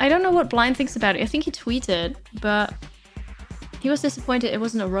 I don't know what Blind thinks about it. I think he tweeted, but he was disappointed it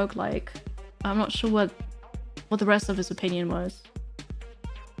wasn't a roguelike. I'm not sure what the rest of his opinion was.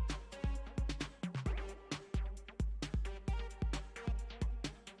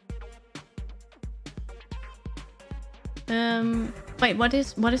 Wait, what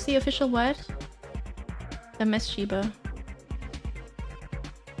is the official word? The Messschieber.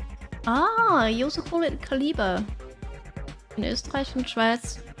 Ah, you also call it Kaliber. In Österreich und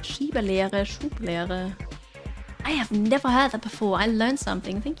Schweiz, Schiebelehre, Schublehre. I have never heard that before. I learned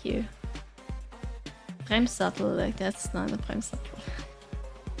something. Thank you. Bremssattel, like that's not a Bremssattel.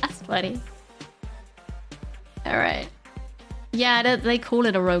 That's funny. All right. Yeah, they call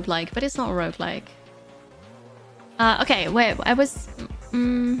it a roguelike, but it's not a roguelike. Okay, wait. I was.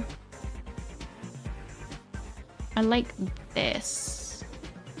 I like this.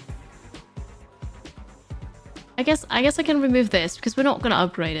 I guess I can remove this because we're not gonna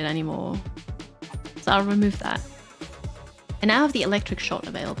upgrade it anymore. So I'll remove that. And now I have the electric shot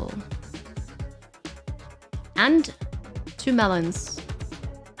available. And 2 melons.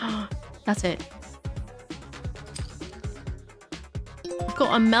 Oh, that's it. I've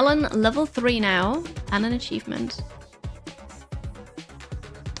got a melon level 3 now and an achievement.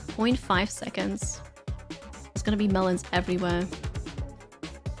 0.5 seconds. There's gonna be melons everywhere.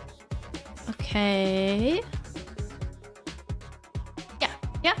 Okay.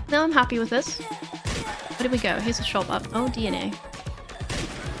 Yeah, no, I'm happy with this. Where did we go? Here's a shop up. Oh, DNA.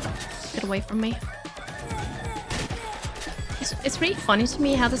 Get away from me. It's really funny to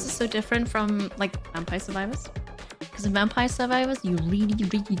me how this is so different from, like, Vampire Survivors. Because in Vampire Survivors, you really,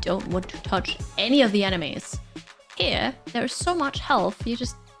 really don't want to touch any of the enemies. Here, there is so much health, you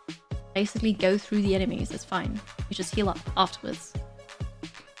just basically go through the enemies. It's fine. You just heal up afterwards.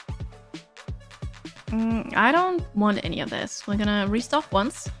 I don't want any of this. We're gonna restock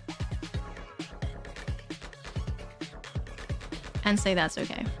once. And say that's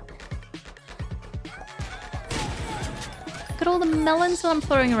okay. Look at all the melons that I'm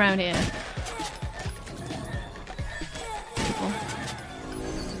throwing around here. Beautiful.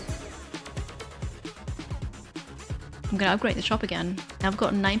 I'm gonna upgrade the shop again. Now I've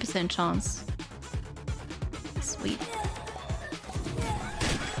got a 9% chance. Sweet.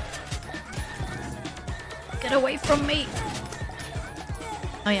 Get away from me!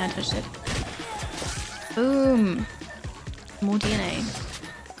 Oh yeah, I touched it. Boom! More DNA.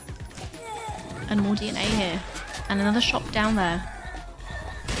 And more DNA here. And another shop down there.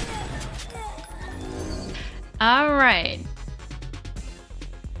 Alright.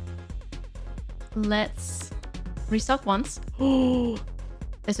 Let's restock once. Oh,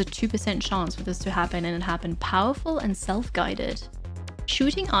 there's a 2% chance for this to happen, and it happened. Powerful and self-guided.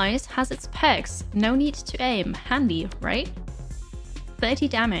 Shooting Eyes has its pegs. No need to aim. Handy, right? 30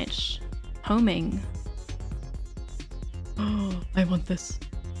 damage. Homing. Oh, I want this.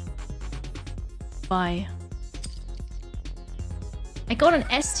 Bye. I got an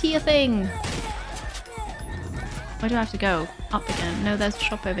S tier thing. Where do I have to go? Up again. No, there's a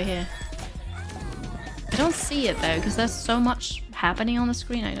shop over here. I don't see it though, because there's so much happening on the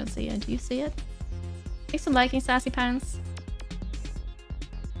screen. I don't see it. Do you see it? Thanks for liking, Sassy Pants.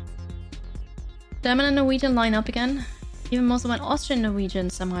 German and Norwegian line up again. Even more so when Austrian Norwegian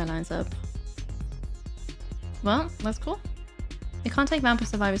somehow lines up. Well, that's cool. You can't take Vampire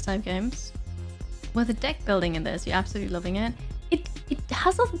Survivors type games. With the deck building in this, you're absolutely loving it. It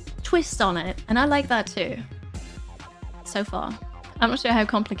has a twist on it, and I like that too. so far. I'm not sure how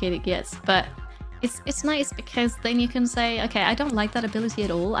complicated it gets, but it's nice because then you can say, okay, I don't like that ability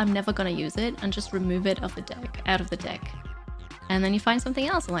at all. I'm never gonna use it, and just remove it off the deck, out of the deck. And then you find something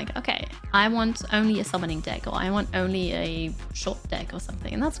else and like, okay, I want only a summoning deck, or I want only a short deck or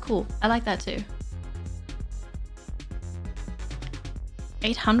something, and that's cool. I like that too.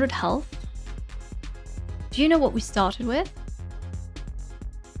 800 health? Do you know what we started with?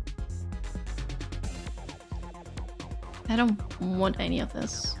 I don't want any of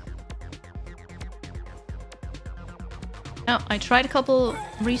this. No, I tried a couple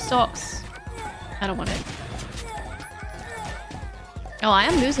restocks. I don't want it. Oh, I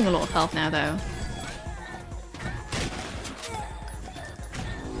am losing a lot of health now, though.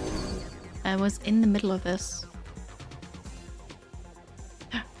 I was in the middle of this.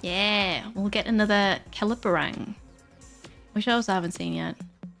 Yeah, we'll get another Caliparang. Which else I haven't seen yet.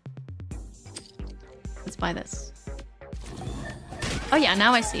 Let's buy this. Oh yeah,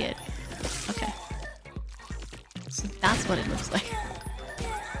 now I see it. Okay. So that's what it looks like.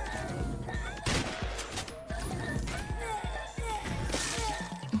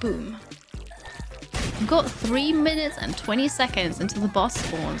 Boom. We've got 3 minutes and 20 seconds until the boss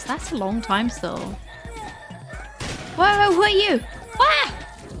spawns. That's a long time still. Whoa, who are you? Ah!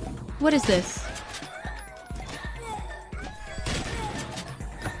 What is this?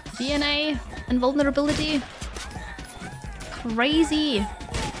 DNA and vulnerability? Crazy.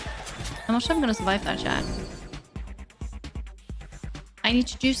 I'm not sure I'm gonna survive that, chat. I need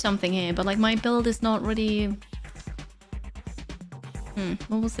to do something here, but like my build is not really...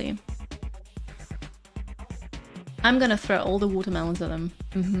 well, we'll see. I'm gonna throw all the watermelons at them.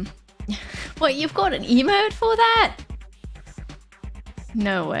 Wait, you've got an emote for that?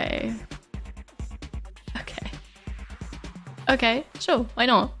 No way. Okay. Okay, sure, why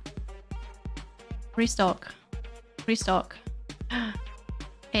not? Restock. Restock.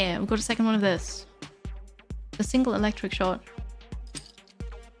 Here, we've got a second one of this. The single electric shot.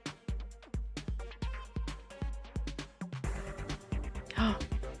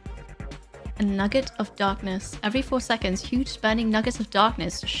 A nugget of darkness. Every 4 seconds, huge burning nuggets of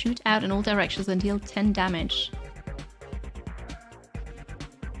darkness shoot out in all directions and deal 10 damage.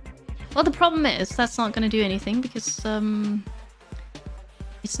 Well, the problem is that's not going to do anything because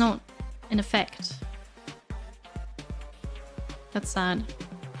it's not in effect. That's sad.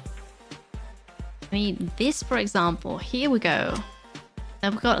 I mean, this, for example. Here we go. Now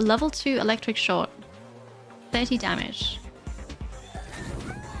we've got a level 2 electric shot. 30 damage.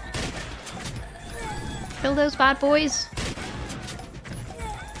 Kill those bad boys.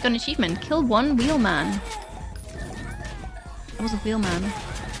 Got an achievement. Kill one wheelman. That was a wheelman.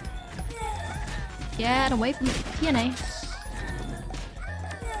 Get away from the DNA.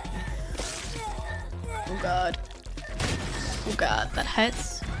 Oh god. Oh god, that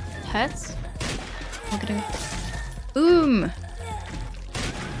hurts. It hurts. Look at it. Boom!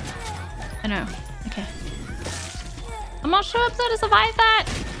 I know. Okay. I'm not sure I'm going to survive that!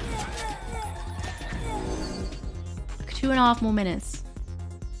 2.5 more minutes.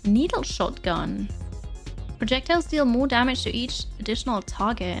 Needle shotgun. Projectiles deal more damage to each additional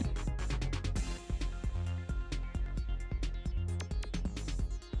target.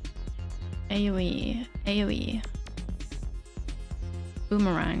 AoE. AoE.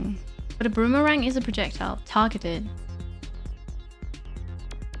 Boomerang. But a boomerang is a projectile. Targeted.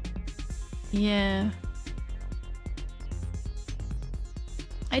 Yeah.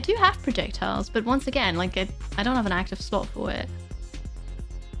 I do have projectiles, but once again, like I don't have an active slot for it.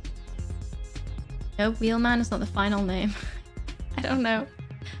 No, Wheelman is not the final name. I don't know.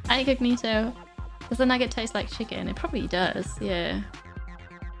 Incognito. Does the nugget taste like chicken? It probably does, yeah.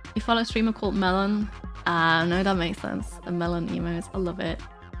 You follow a streamer called Melon? Ah, no, that makes sense. The Melon emotes. I love it.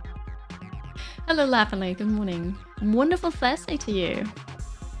 Hello, Lappinley. Good morning. Wonderful Thursday to you.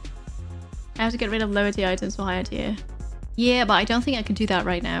 I have to get rid of lower tier items for higher tier. Yeah, but I don't think I can do that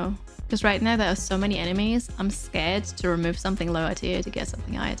right now. Because right now there are so many enemies, I'm scared to remove something lower tier to get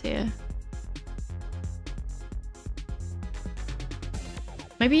something higher tier.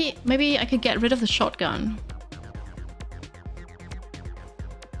 Maybe I could get rid of the shotgun.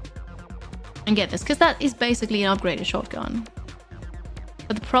 And get this, because that is basically an upgraded shotgun.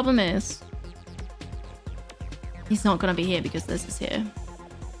 But the problem is, he's not going to be here because this is here.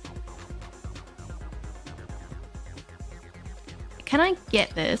 Can I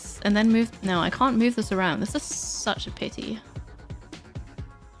get this and then move? No, I can't move this around. This is such a pity.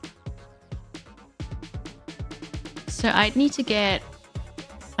 So I'd need to get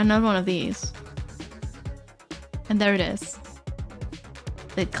another one of these. And there it is.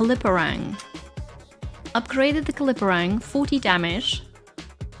 The Caliparang. Upgraded the Galiparang, 40 damage.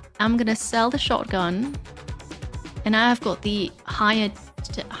 I'm gonna sell the shotgun. And now I've got the higher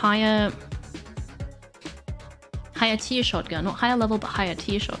tier shotgun. Not higher level, but higher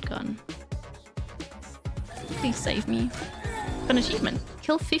tier shotgun. Please save me. An achievement.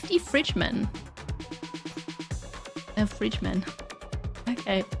 Kill 50 fridgemen. Fridgemen.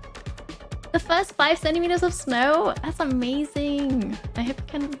 Okay. The first 5 centimeters of snow? That's amazing. I hope you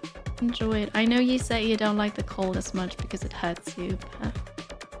can enjoy it. I know you say you don't like the cold as much because it hurts you, but...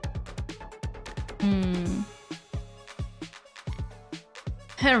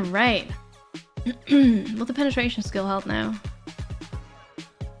 Alright. Will the penetration skill help now?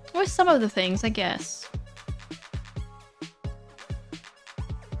 Or some of the things, I guess.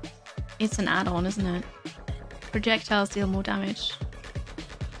 It's an add-on, isn't it? Projectiles deal more damage.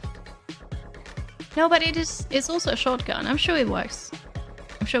 No, but it's also a shotgun. I'm sure it works.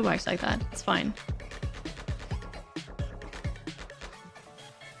 I'm sure it works like that. It's fine.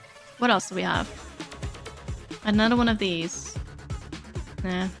 What else do we have? Another one of these.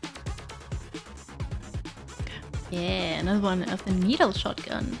 Nah. Yeah, another one of the needle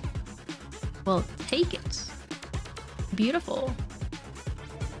shotgun. Well, take it. Beautiful.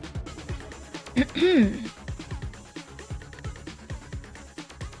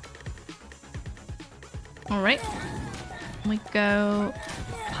 Alright. We go...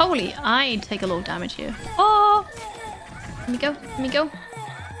 Holy, I take a lot of damage here. Oh! Let me go, let me go.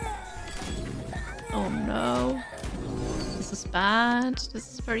 Oh no. This is bad.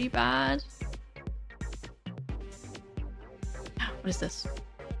 This is very bad. What is this?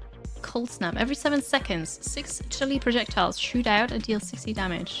 Cold Snap. Every 7 seconds, 6 chilly projectiles shoot out and deal 60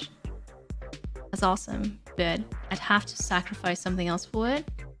 damage. That's awesome, but I'd have to sacrifice something else for it,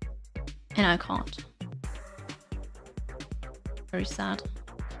 and I can't. Very sad.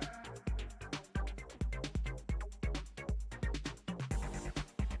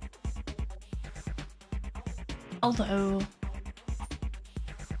 Although...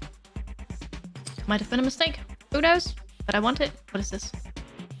 might have been a mistake. Who knows? But I want it. What is this?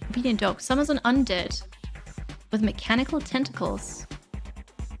 Obedient dog. Summons an undead with mechanical tentacles.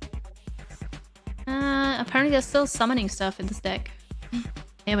 Apparently there's still summoning stuff in this deck.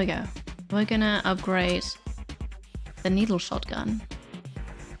 Here we go. We're gonna upgrade the needle shotgun.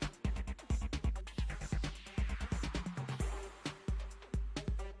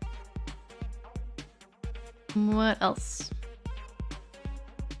 What else?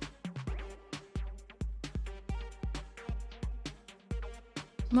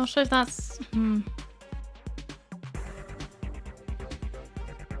 I'm not sure if that's...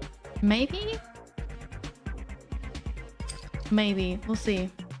 Maybe? Maybe. We'll see.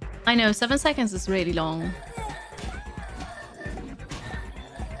 I know, 7 seconds is really long.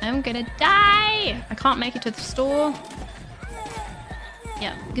 I'm gonna die! I can't make it to the store.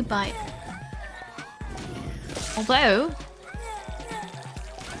 Yeah, goodbye. Although...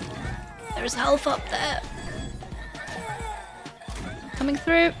 there's health up there. Coming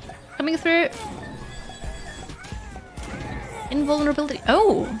through. Coming through. Invulnerability.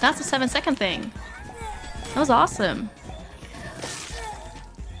 Oh, that's a 7-second thing. That was awesome.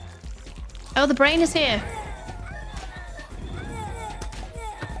 Oh, the brain is here.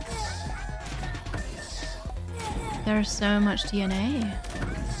 There's so much DNA.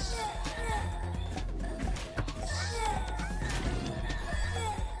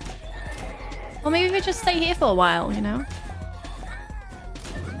 Well, maybe we just stay here for a while, you know?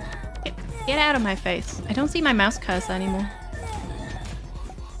 Get out of my face. I don't see my mouse cursor anymore.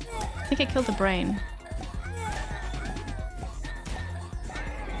 I think I killed the brain.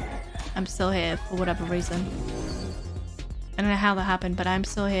 I'm still here for whatever reason. I don't know how that happened, but I'm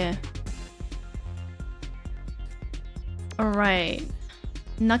still here. Alright.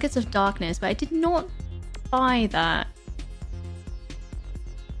 Nuggets of Darkness, but I did not buy that.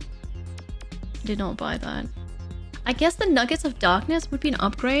 I did not buy that. I guess the Nuggets of Darkness would be an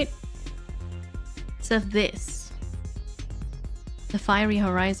upgrade. Instead of this. The Fiery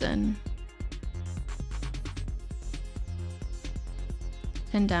Horizon.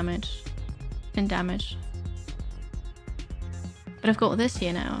 10 damage. 10 damage. But I've got this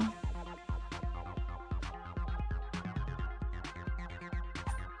here now.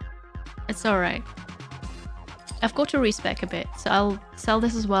 It's alright. I've got to respec a bit, so I'll sell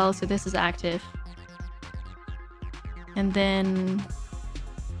this as well, so this is active. And then...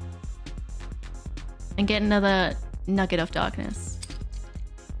 and get another Nugget of Darkness.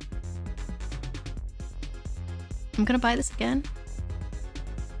 I'm gonna buy this again.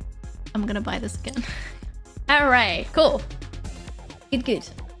 I'm gonna buy this again. Alright, cool. Good, good.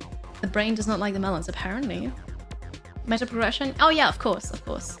 The brain does not like the melons, apparently. Meta progression? Oh yeah, of course, of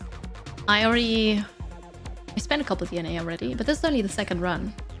course. I spent a couple of DNA already, but this is only the second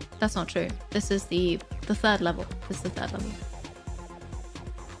run. That's not true. This is the third level. This is the third level.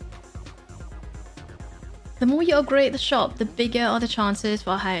 The more you upgrade the shop, the bigger are the chances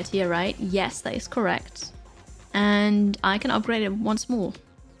for a higher tier, right? Yes, that is correct. And I can upgrade it once more.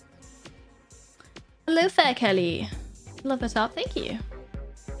 Hello, Fair Kelly. Love that up. Thank you.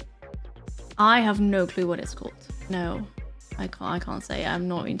 I have no clue what it's called. No, I can't say. I'm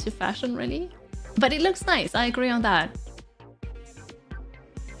not into fashion, really. But it looks nice. I agree on that.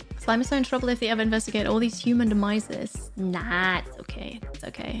 Slime is so in trouble if they ever investigate all these human demises. Nah, it's okay. It's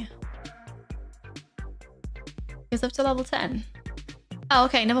okay. It's up to level 10. Oh,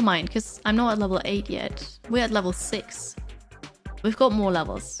 okay, never mind, because I'm not at level 8 yet. We're at level 6. We've got more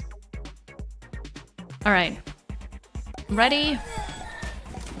levels. Alright. Ready? I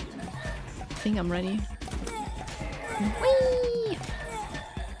think I'm ready. Whee!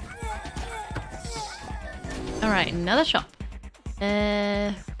 Alright, another shop.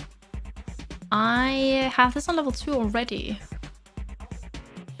 I have this on level 2 already.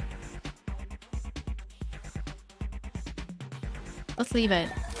 Let's leave it.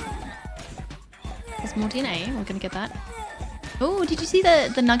 There's more DNA. We're gonna get that. Oh, did you see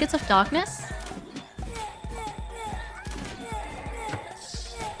the nuggets of darkness?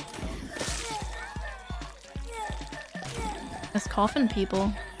 There's coffin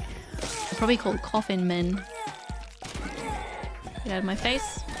people. They're probably called coffin men. Get out of my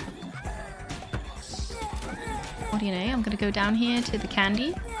face. More DNA. I'm gonna go down here to the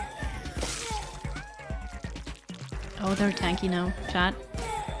candy. Oh, they're tanky now, chat.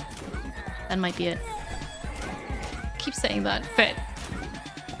 That might be it. Keep saying that, but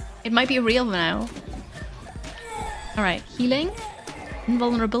it might be real now. Alright, healing.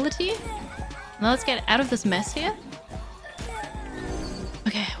 Invulnerability. Now let's get out of this mess here.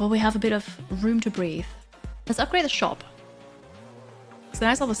 Okay, well we have a bit of room to breathe. Let's upgrade the shop. So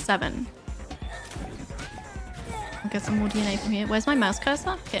that's level 7. I'll get some more DNA from here. Where's my mouse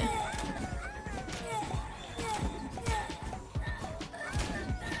cursor? Here.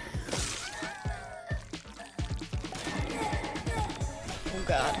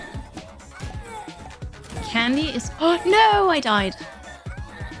 God. Candy is... Oh, no! I died.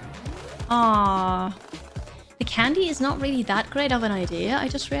 Ah, the candy is not really that great of an idea, I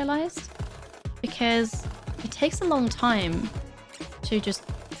just realized. Because it takes a long time to just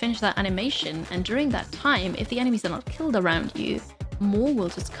finish that animation. And during that time, if the enemies are not killed around you, more will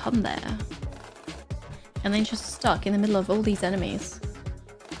just come there. And then just stuck in the middle of all these enemies.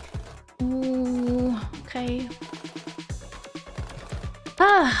 Ooh, okay.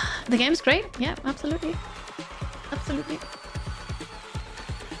 Ah, the game's great. Yeah, absolutely. Absolutely.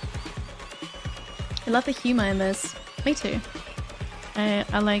 I love the humor in this. Me too. I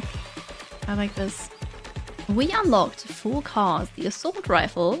like this. We unlocked 4 cars. The assault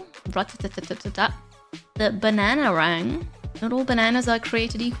rifle, the banana rang. Not all bananas are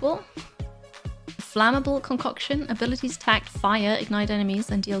created equal. The flammable concoction. Abilities tact fire, ignite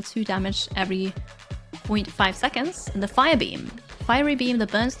enemies, and deal 2 damage every 0.5 seconds. And the fire beam. Fiery beam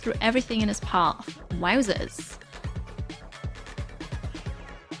that burns through everything in its path. Wowzers.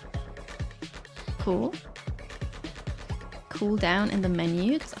 Cool. Cool down in the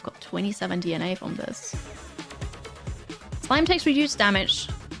menu, because I've got 27 DNA from this. Slime takes reduced damage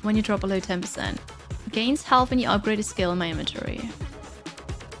when you drop below 10%. Gains health when you upgrade a skill in my inventory.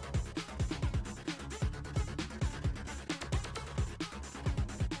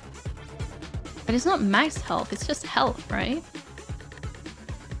 But it's not max health, it's just health, right?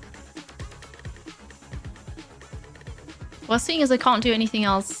 Well, seeing as I can't do anything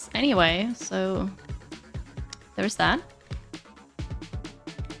else anyway, so there's that.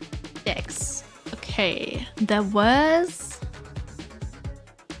 Dex. Okay, there was...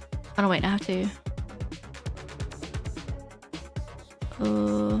 Oh no, wait, I have to...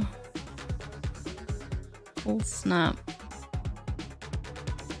 Full snap.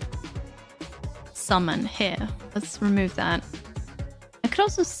 Summon, here. Let's remove that. I could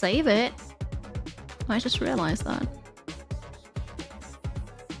also save it. I just realized that.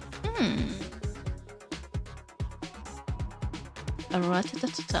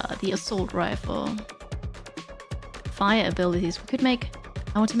 The assault rifle. Fire abilities. We could make...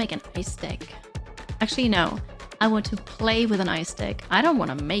 I want to make an ice stick. Actually, no. I want to play with an ice stick. I don't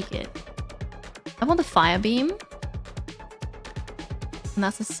want to make it. I want the fire beam. And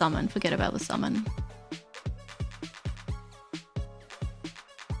that's a summon. Forget about the summon.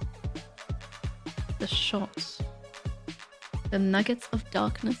 The shots. The nuggets of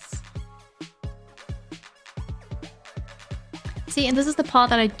darkness. See, and this is the part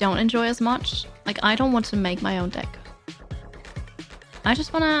that I don't enjoy as much. Like, I don't want to make my own deck. I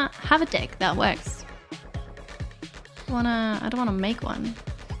just want to have a deck that works. I don't want to make one.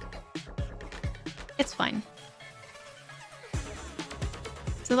 It's fine.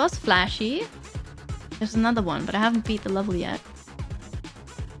 So that's flashy. There's another one, but I haven't beat the level yet.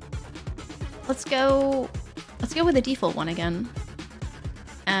 Let's go with the default one again.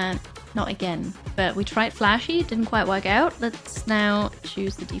 And not again, but we tried flashy, didn't quite work out. Let's now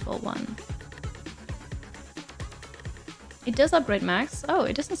choose the default one. It does upgrade max. Oh,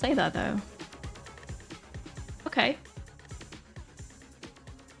 it doesn't say that though. Okay.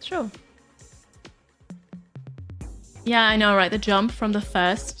 Sure. Yeah, I know, right? The jump from the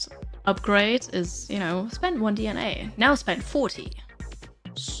first upgrade is, you know, spend 1 DNA. Now spend 40.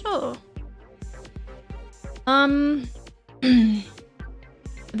 Sure.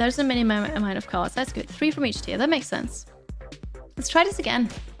 There's a minimum amount of cards. That's good. 3 from each tier. That makes sense. Let's try this again.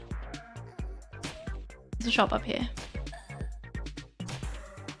 There's a shop up here.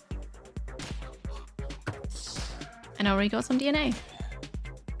 And I already got some DNA.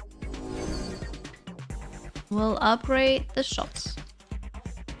 We'll upgrade the shops.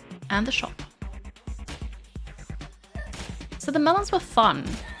 And the shop. So the melons were fun.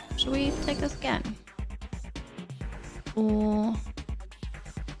 Should we take this again? Or...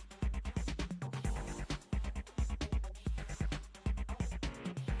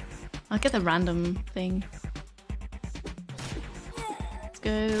 I'll get the random thing. Let's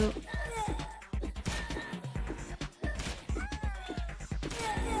go.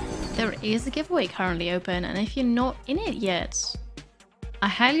 There is a giveaway currently open, and if you're not in it yet, I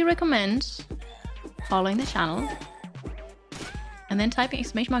highly recommend following the channel and then typing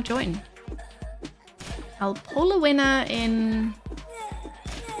 !join. I'll pull a winner in,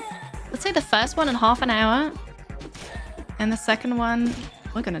 let's say the first one in half an hour, and the second one,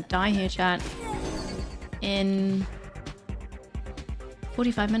 we're gonna die here, chat, in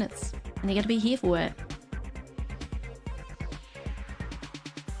 45 minutes, and you gotta be here for it.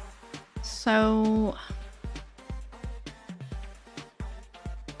 So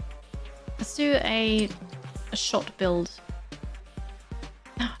let's do a shot build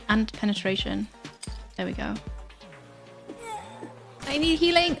and penetration. There we go. I need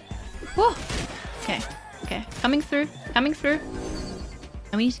healing. Whoa. Okay, okay, coming through, coming through.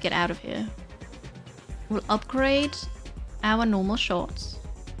 And we need to get out of here. We'll upgrade our normal shots.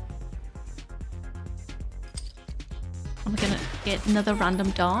 And we're gonna get another random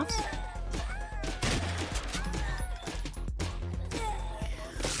dart.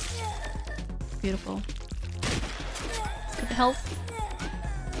 Beautiful. Let's get the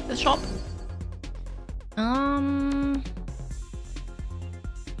health. The shop.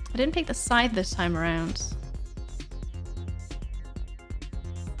 I didn't pick the scythe this time around.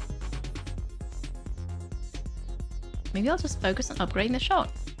 Maybe I'll just focus on upgrading the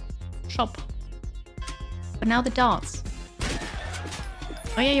shop. But now the darts.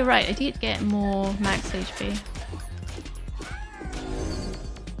 Oh yeah, you're right. I did get more max HP.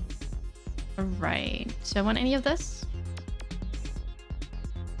 Alright. Do I want any of this?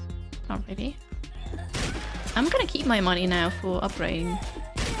 Not really. I'm gonna keep my money now for upgrading.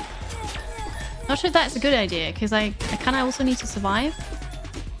 Not sure if that's a good idea, because I kind of also need to survive.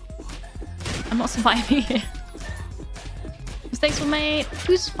 I'm not surviving here. Mistakes were made.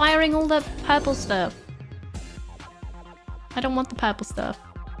 Who's firing all the purple stuff? I don't want the purple stuff.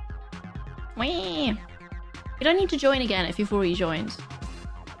 Whee! You don't need to join again if you've already joined.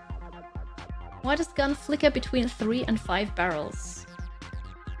 Why does gun flicker between 3 and 5 barrels?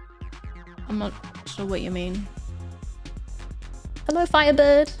 I'm not sure what you mean. Hello,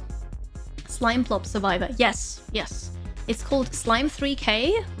 Firebird! Slime Plop Survivor. Yes, yes. It's called Slime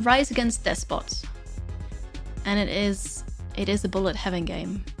 3K Rise Against Despot. And it is a bullet heaven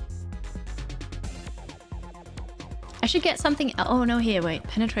game. I should get something else. Oh no, here, wait.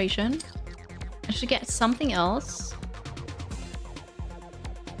 Penetration. I should get something else.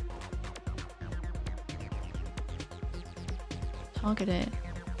 Target it.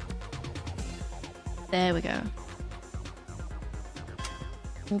 There we go.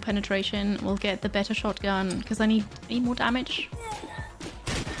 More penetration. We'll get the better shotgun because I need more damage.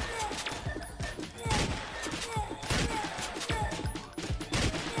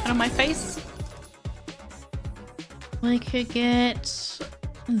 Out of my face. We could get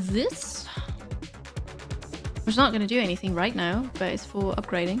this, which is not going to do anything right now, but it's for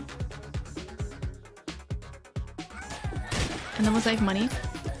upgrading. And then we'll save money.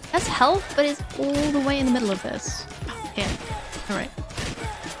 That's health, but it's all the way in the middle of this. Here. Alright.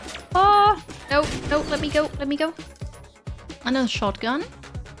 Oh! No, no, let me go, let me go. Another shotgun.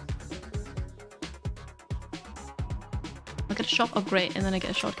 I'll get a shop upgrade and then I get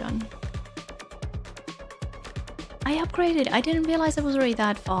a shotgun. I upgraded. I didn't realize it was already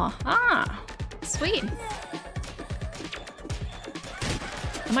that far. Ah, sweet.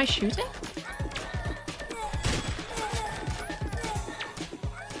 Am I shooting?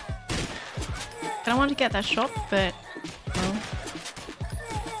 I want to get that shot, but well.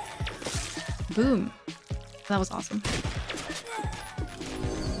 Boom. That was awesome.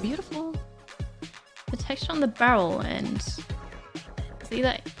 Beautiful. The texture on the barrel and see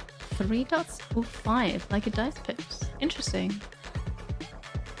that 3 dots or 5 like a dice pips. Interesting.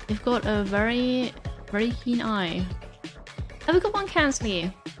 You've got a very keen eye. Have a good one,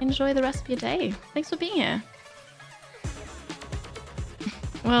 Kansley. Enjoy the rest of your day. Thanks for being here.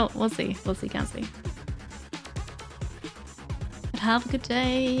 Well, we'll see. We'll see, Kansley. Have a good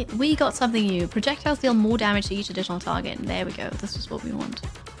day. We got something new. Projectiles deal more damage to each additional target. There we go. This is what we want.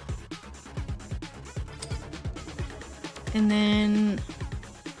 And then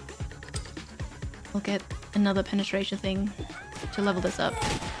we'll get another penetration thing to level this up.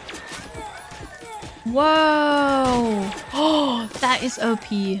 Whoa! Oh, that is OP.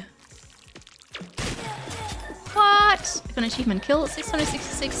 What? An achievement. Kill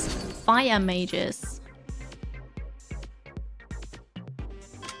 666 fire mages.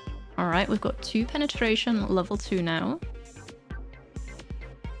 Alright, we've got 2 penetration, level 2 now.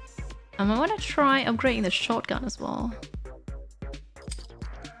 And I want to try upgrading the shotgun as well.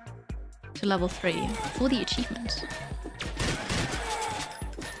 To level 3 for the achievement.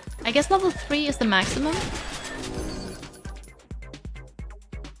 I guess level 3 is the maximum.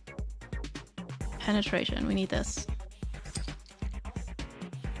 Penetration, we need this.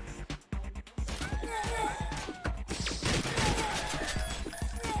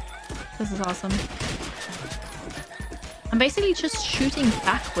 This is awesome. I'm basically just shooting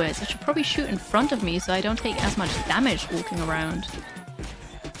backwards. I should probably shoot in front of me so I don't take as much damage walking around.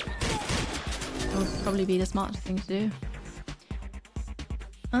 That would probably be the smart thing to do.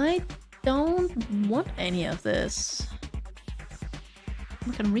 I don't want any of this.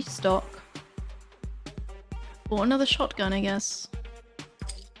 We can restock. Or another shotgun, I guess.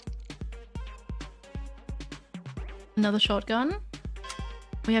 Another shotgun.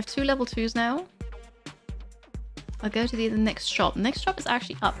 We have 2 level 2s now. I'll go to the next shop. The next shop is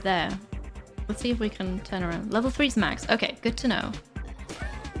actually up there. Let's see if we can turn around. Level 3 is max. Okay, good to know.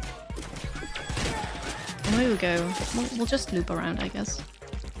 Away we go. We'll just loop around, I guess.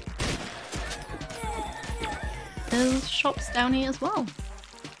 There's shops down here as well.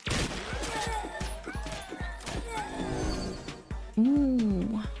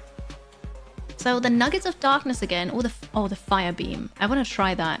 Ooh. So the nuggets of darkness again, or the fire beam. I want to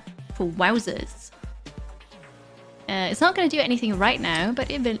try that for wowzers. It's not going to do anything right now, but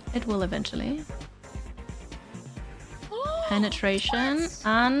it will eventually. Penetration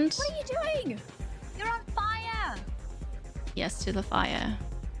and... What are you doing? You're on fire! Yes, to the fire.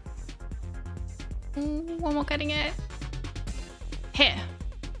 Ooh, I'm not getting it. Here.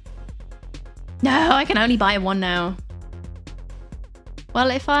 No, I can only buy 1 now. Well,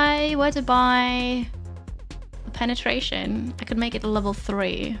 if I were to buy the penetration, I could make it a level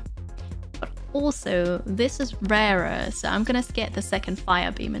 3. But also, this is rarer, so I'm gonna get the second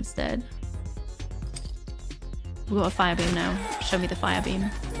fire beam instead. We've got a fire beam now. Show me the fire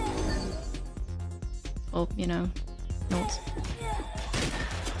beam. Well, you know, not.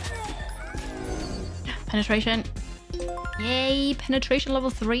 Penetration. Yay, penetration level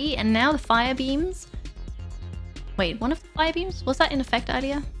 3, and now the fire beams. Wait, one of the fire beams? Was that in effect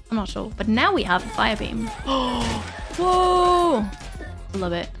earlier? I'm not sure. But now we have a fire beam. Oh, whoa!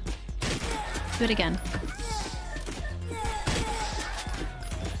 Love it. Do it again.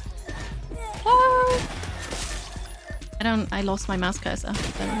 Whoa! I lost my mouse cursor.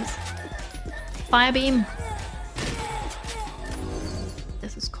 There it is. Fire beam.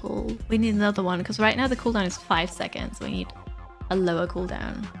 This is cool. We need another one because right now the cooldown is 5 seconds. We need a lower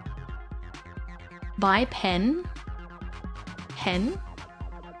cooldown. Buy pen. Pen?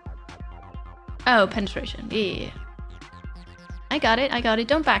 Oh, penetration. Yeah. I got it.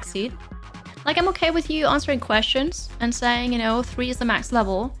 Don't backseat. Like, I'm okay with you answering questions and saying, you know, 3 is the max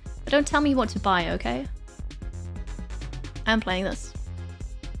level. But don't tell me what to buy, okay? I'm playing this.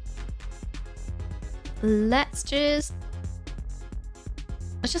 Let's just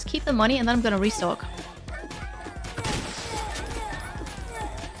keep the money and then I'm gonna restock.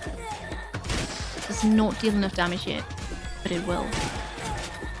 Does not deal enough damage yet, but it will.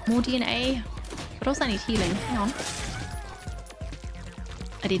 More DNA, but also I need healing. Hang on.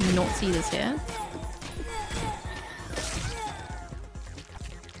 I did not see this here.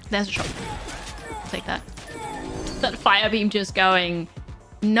 There's a shop. Take that. That fire beam just going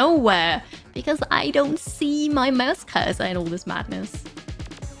nowhere because I don't see my mouse cursor in all this madness.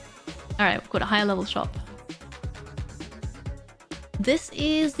 Alright, we've got a higher level shop. This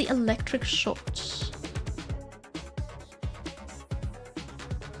is the electric shot.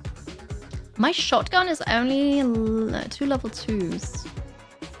 My shotgun is only 2 level 2s.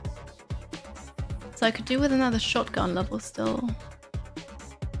 So I could do with another shotgun level still.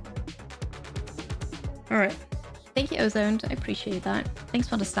 Alright. Thank you, Ozoned. I appreciate that. Thanks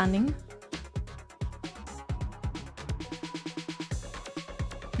for understanding.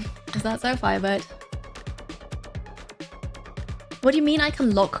 Is that so, Firebird? What do you mean I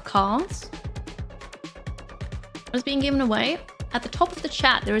can lock cards? What is being given away? At the top of the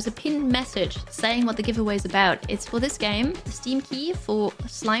chat, there is a pinned message saying what the giveaway is about. It's for this game, the Steam key for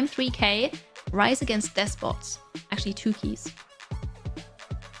Slime 3K, Rise Against Despots. Actually, 2 keys.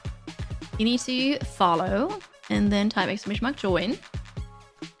 You need to follow and then type !join.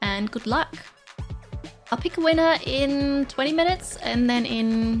 And good luck. I'll pick a winner in 20 minutes and then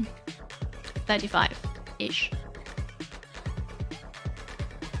in 35-ish.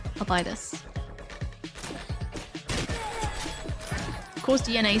 I'll buy this. Of course,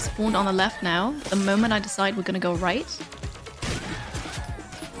 DNA spawned on the left now. The moment I decide we're gonna go right.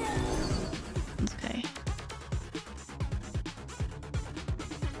 Okay.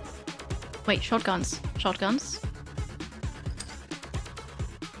 Wait, shotguns. Shotguns.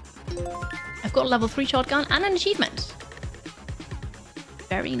 I've got a level 3 shotgun and an achievement.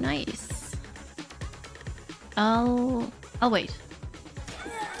 Very nice. I'll wait.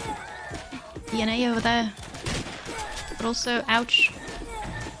 DNA over there. But also, ouch.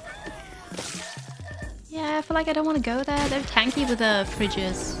 Yeah, I feel like I don't want to go there. They're tanky with the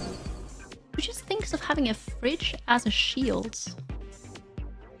fridges. Who just thinks of having a fridge as a shield?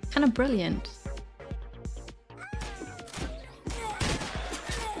 Kind of brilliant.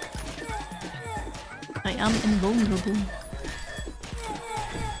 I am invulnerable.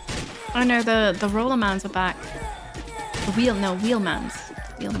 Oh no, the rollermans are back. The wheelmans.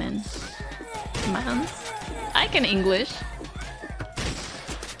 Wheelmen. Mans? I can English.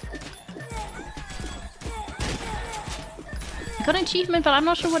 I got an achievement, but I'm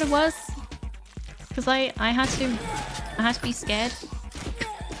not sure what it was. Because I had to be scared.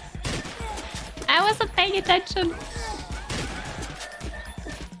 I wasn't paying attention.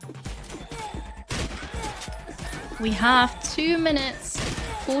 We have 2 minutes,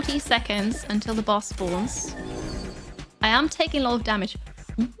 40 seconds until the boss spawns. I am taking a lot of damage.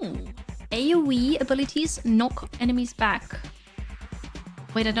 Ooh. AoE abilities knock enemies back.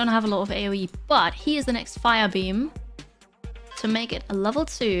 Wait, I don't have a lot of AoE, but here's the next fire beam to make it a level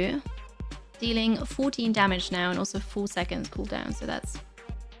 2, dealing 14 damage now and also 4 seconds cooldown. So it's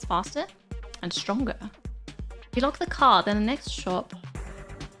faster and stronger. If you lock the card, then the next shop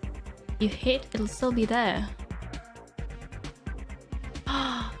you hit, it'll still be there.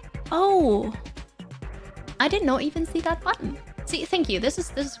 Oh, I did not even see that button. See, thank you. This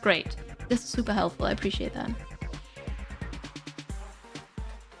is great. This is super helpful. I appreciate that.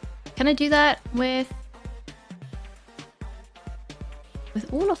 Can I do that with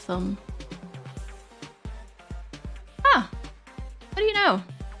all of them? Ah, what do you know?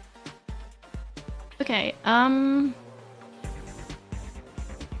 Okay,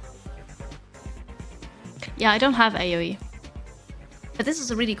 yeah, I don't have AoE. But this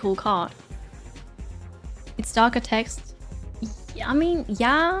is a really cool card. It's darker text. Yeah, I mean,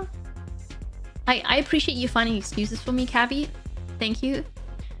 yeah. I appreciate you finding excuses for me, Cavi. Thank you.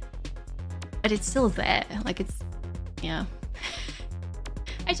 But it's still there. Like, it's... yeah.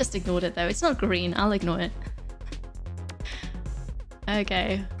 I just ignored it, though. It's not green. I'll ignore it.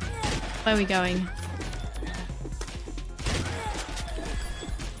 Okay. Where are we going?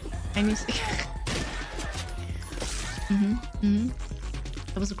 I need to...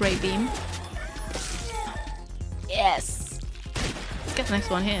 That was a great beam. Yes! Let's get the next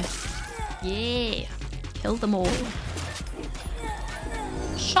one here. Yeah! Kill them all.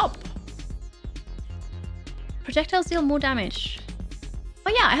 Shop! Projectiles deal more damage. Oh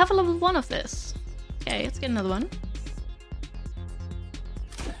yeah, I have a level 1 of this. Okay, let's get another one.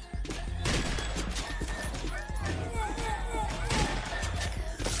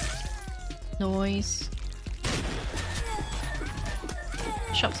 Noise.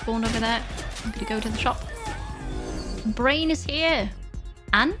 Shop spawned over there. I'm gonna go to the shop. Brain is here.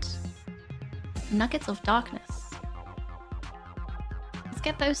 And nuggets of darkness. Let's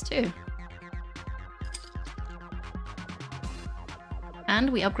get those too. And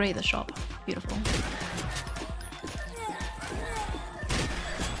we upgrade the shop. Beautiful.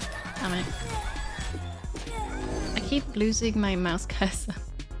 Damn it. I keep losing my mouse cursor.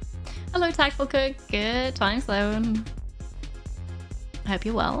 Hello, Tactful Cook. Good time zone. I hope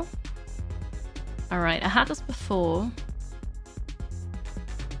you're well. Alright, I had this before.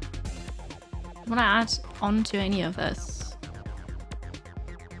 I want to add on to any of this.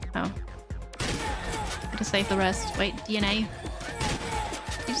 Oh. I to save the rest. Wait, DNA.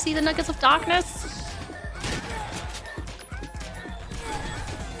 Did you see the nuggets of darkness?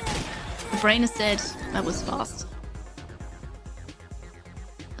 The brain is dead. That was fast.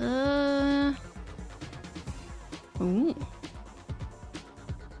 Ooh.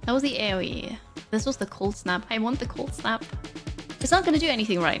 That was the AoE. This was the cold snap. I want the cold snap. It's not going to do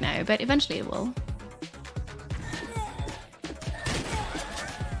anything right now, but eventually it will.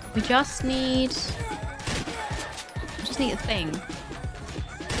 We just need... a thing.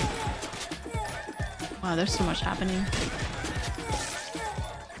 Wow, there's so much happening.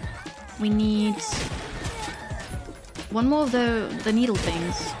 We need... one more of the needle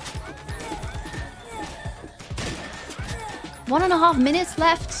things. 1.5 minutes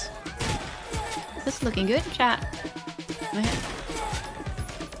left. This is looking good, chat.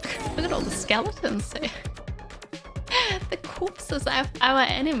 Look at all the skeletons here. The corpses of our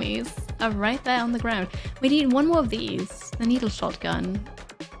enemies are right there on the ground. We need one more of these. The needle shotgun.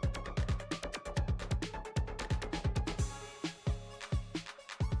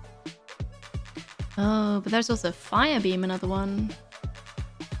 Oh, but there's also fire beam, another one.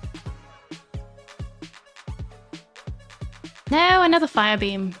 No, another fire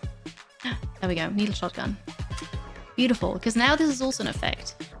beam. There we go, needle shotgun. Beautiful, because now this is also an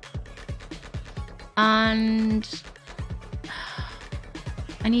effect. And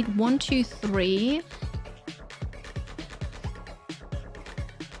I need 1, 2, 3.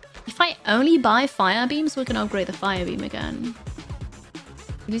 If I only buy fire beams, we can upgrade the fire beam again.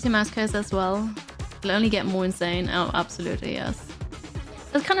 Using mouse cursor as well. It'll only get more insane. Oh, absolutely, yes.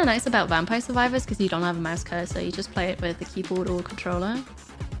 That's kind of nice about Vampire Survivors because you don't have a mouse cursor. You just play it with the keyboard or controller.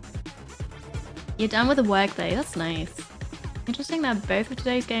 You're done with the workday. That's nice. Interesting that both of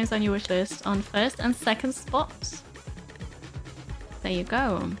today's games on your wish list on first and second spots. There you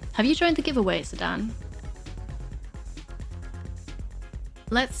go. Have you joined the giveaway, Sedan?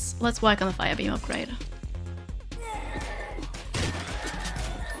 Let's work on the fire beam upgrade.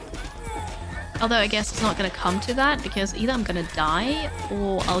 Although I guess it's not going to come to that because either I'm going to die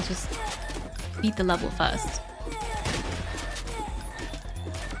or I'll just beat the level first.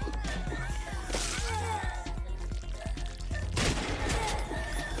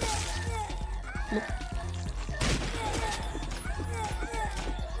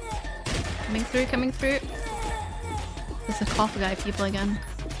 Coming through. There's the copper guy people again.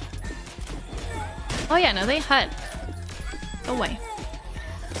 Oh yeah, no, they hurt. Go away.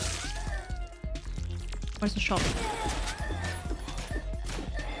 Where's the shop?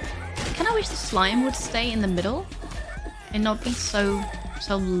 Kind of wish the slime would stay in the middle and not be so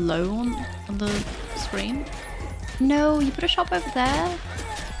low on the screen. No, you put a shop over there?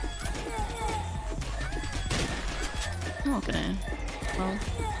 I'm not gonna... well...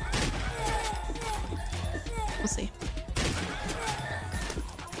 we'll see.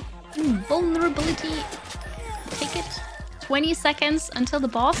 Vulnerability. Take it. 20 seconds until the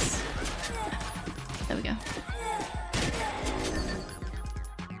boss. There we go.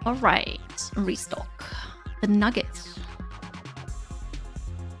 Alright. Restock. The nuggets.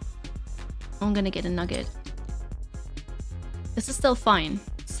 I'm gonna get a nugget. This is still fine.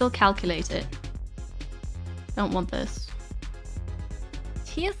 Still calculated. Don't want this.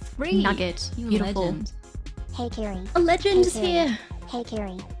 Tier 3. Nugget. You Beautiful. legend. Hey Kiri. A legend is here. Hey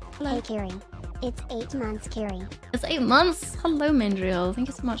Kiri. Hello. Hey Kiri. It's 8 months, Kiri. It's 8 months. Hello, Mandriel. Thank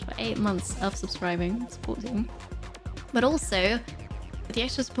you so much for 8 months of subscribing and supporting. But also, with the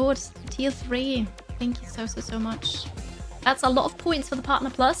extra support, tier 3. Thank you so much. That's a lot of points for the Partner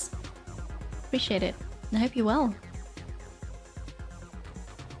Plus. Appreciate it. And I hope you're well.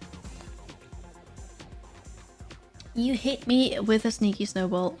 You hit me with a sneaky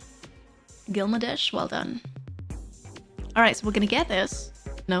snowball. Gilmadesh, well done. Alright, so we're gonna get this.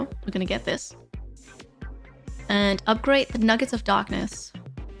 No, we're gonna get this. And upgrade the Nuggets of Darkness.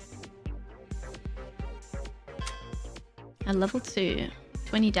 At level 2.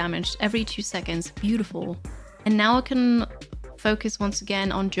 20 damage every 2 seconds. Beautiful. And now I can focus once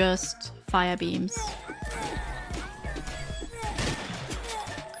again on just fire beams.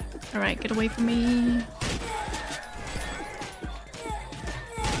 Alright, get away from me.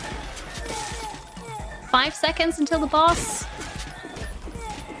 Five seconds until the boss.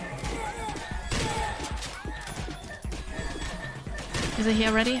 Is it here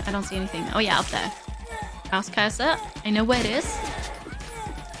already? I don't see anything. Oh yeah, up there. Mouse cursor. I know where it is.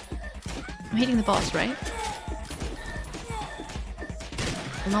 I'm hitting the boss, right?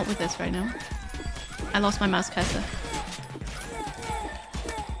 I'm not with this right now. I lost my mouse cursor.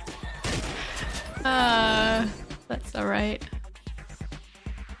 That's alright.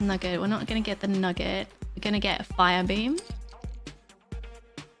 Nugget. We're not gonna get the nugget. We're gonna get a fire beam.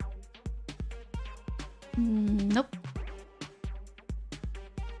 Nope.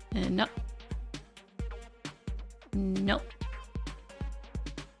 Nope. Nope.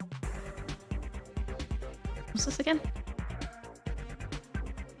 What's this again?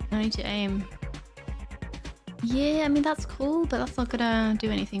 I need to aim. Yeah, I mean, that's cool, but that's not gonna do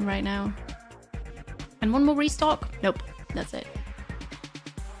anything right now. And one more restock? Nope, that's it.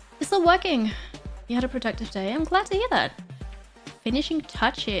 It's still working. You had a productive day. I'm glad to hear that. Finishing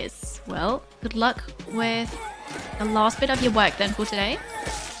touches. Well, good luck with the last bit of your work then for today.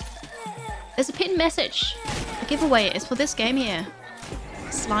 There's a pinned message. The giveaway is for this game here.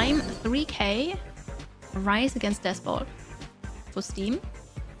 Slime 3K. Rise against Despot. For Steam.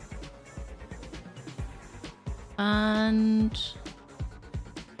 And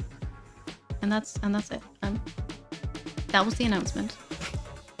that's it. And that was the announcement.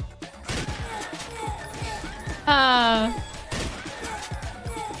 I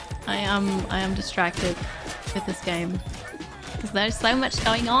am distracted with this game because there's so much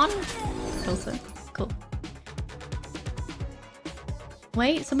going on. Also, cool.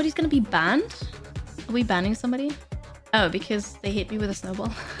 Wait, somebody's gonna be banned? Are we banning somebody? Oh, because they hit me with a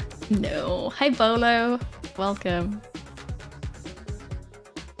snowball. No. Hi, Bolo. Welcome.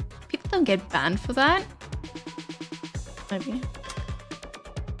 People don't get banned for that. Maybe.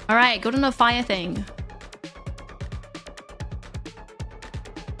 Alright, go to the fire thing.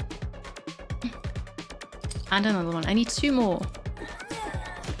 And another one. I need 2 more.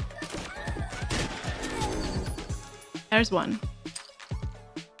 There's one.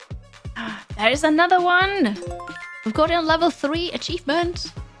 There's another one! We've got it on level 3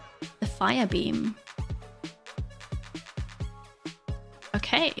 achievement. The fire beam.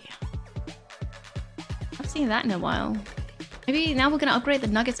 Okay. I've seen that in a while. Maybe now we're gonna upgrade the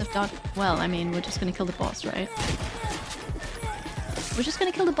nuggets of dark. Well, I mean, we're just gonna kill the boss, right? We're just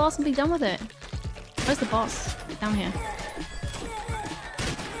gonna kill the boss and be done with it. Where's the boss? Down here.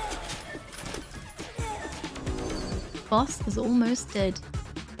 Boss is almost dead.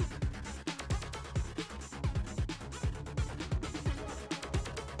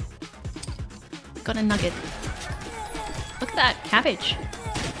 Got a nugget. Look at that cabbage.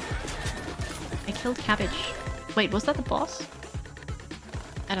 I killed cabbage. Wait, was that the boss?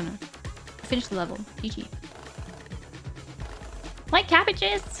 I don't know. I finished the level. GG. My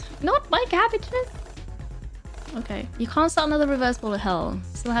cabbages! Not my cabbages! Okay. You can't start another reverse bullet hell.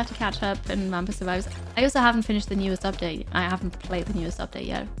 Still have to catch up and Mampa survives. I also haven't finished the newest update. I haven't played the newest update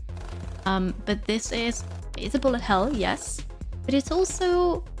yet. But this is... It's a bullet hell, yes. But it's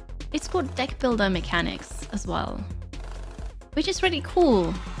also... It's got deck builder mechanics as well. Which is really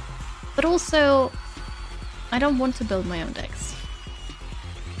cool. But also... I don't want to build my own decks.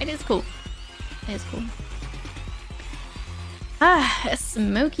 It is cool. It is cool. Ah,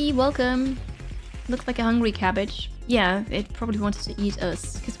 Smokey, welcome. Looks like a hungry cabbage. Yeah, it probably wanted to eat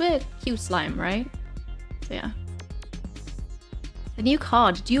us. Because we're cute slime, right? So yeah. The new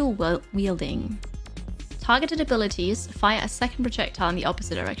card, dual wielding. Targeted abilities, fire a second projectile in the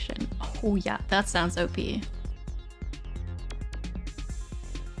opposite direction. Oh yeah, that sounds OP.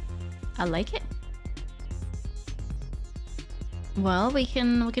 I like it. Well, we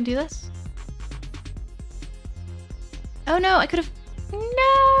can do this. Oh no, I could have...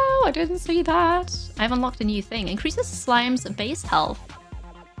 No, I didn't see that. I've unlocked a new thing. Increases slime's base health.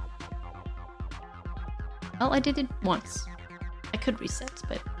 Well, I did it once. I could reset,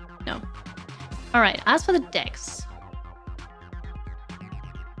 but no. Alright, as for the decks.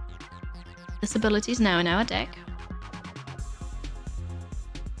 This ability is now in our deck.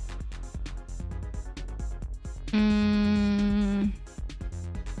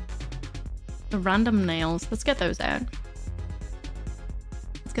 The random nails. Let's get those out.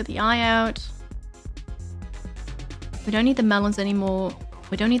 Let's get the eye out. We don't need the melons anymore.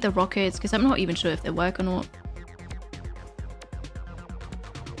 We don't need the rockets because I'm not even sure if they work or not.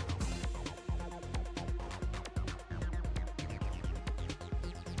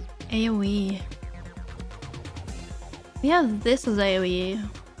 AoE. Yeah, this is AoE.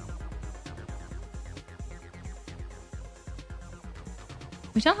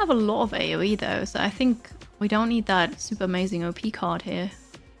 We don't have a lot of AoE though, so I think we don't need that super amazing OP card here.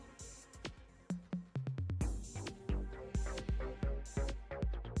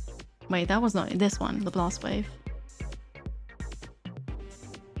 Wait, that was not this one, the blast wave.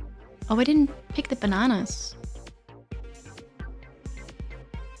 Oh, I didn't pick the bananas.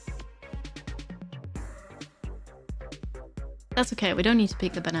 That's okay, we don't need to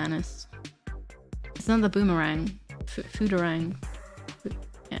pick the bananas. It's not the boomerang. Fooderang.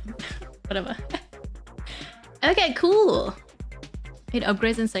 Yeah, whatever. Okay, cool. It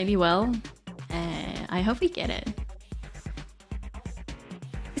upgrades insanely well. I hope we get it.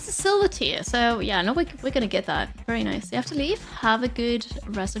 It's a silver tier, so yeah, no, we're gonna get that. Very nice. You have to leave. Have a good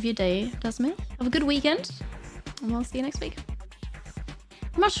rest of your day, Desmond. Have a good weekend, and we'll see you next week.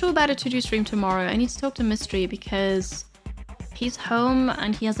 I'm not sure about a to-do stream tomorrow. I need to talk to Mystery because he's home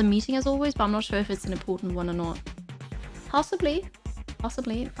and he has a meeting as always, but I'm not sure if it's an important one or not. Possibly.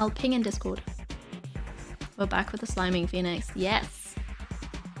 Possibly. I'll ping in Discord. We're back with the Sliming Phoenix. Yes!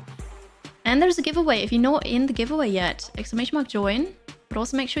 And there's a giveaway. If you're not in the giveaway yet, ! Join. But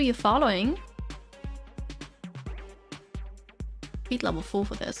also make sure you're following. Beat level 4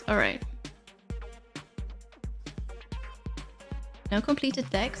 for this. Alright. No completed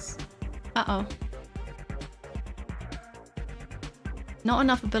decks. Uh-oh. Not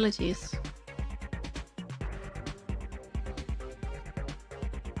enough abilities.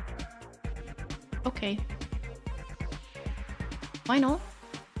 Okay. Why not?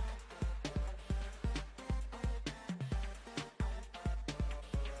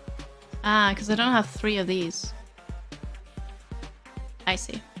 Ah, because I don't have 3 of these. I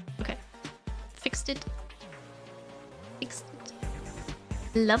see. Okay. Fixed it. Fixed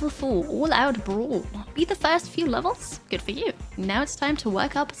it. Level 4, all out brawl. Beat the first few levels? Good for you. Now it's time to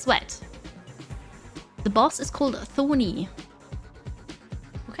work up a sweat. The boss is called Thorny.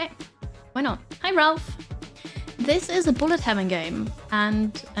 Okay, why not? Hi Ralph. This is a bullet heaven game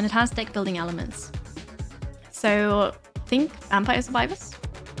and it has deck building elements. So think Vampire Survivors,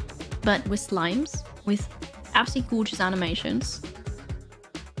 but with slimes, with absolutely gorgeous animations,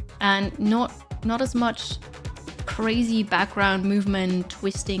 and not as much crazy background movement,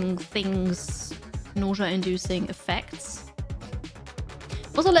 twisting things, nausea-inducing effects.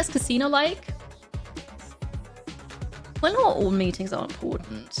 Also less casino-like. Well, not all meetings are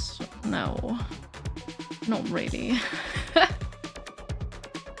important. No, not really.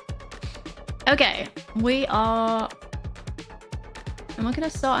 Okay, we are... Am I gonna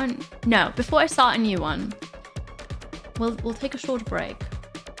start an... No, before I start a new one, we'll take a short break.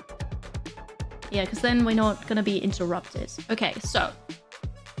 Yeah, because then we're not gonna be interrupted. Okay, so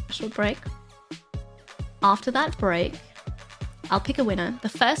a short break. After that break, I'll pick a winner, the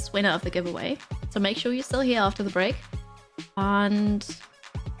first winner of the giveaway. So make sure you're still here after the break, and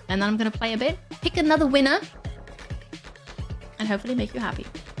then I'm gonna play a bit, pick another winner, and hopefully make you happy.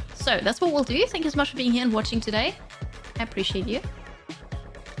 So that's what we'll do. Thank you so much for being here and watching today. I appreciate you.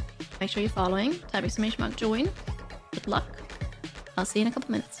 Make sure you're following. Type ! Join. Good luck. I'll see you in a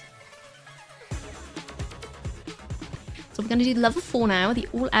couple minutes. So we're going to do level 4 now, the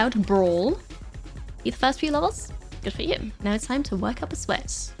all-out brawl. Beat the first few levels? Good for you. Now it's time to work up a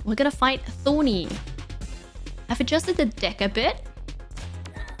sweat. We're going to fight Thorny. I've adjusted the deck a bit.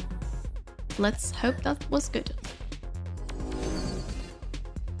 Let's hope that was good.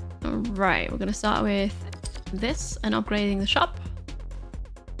 Alright, we're going to start with this and upgrading the shop.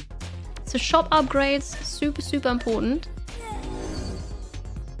 So shop upgrades, super important.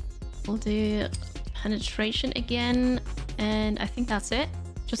 We'll do penetration again, and I think that's it.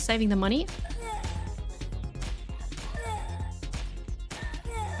 Just saving the money.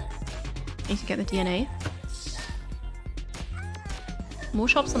 Need to get the DNA. More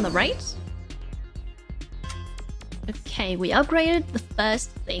shops on the right. Okay, we upgraded the first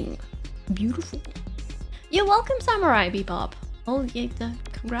thing. Beautiful. You're welcome, Samurai Bebop. Oh, yeah,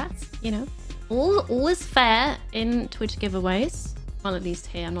 congrats. You know, all is fair in Twitch giveaways. Well, at least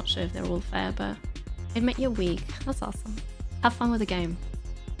here. I'm not sure if they're all fair, but it made your week. That's awesome. Have fun with the game.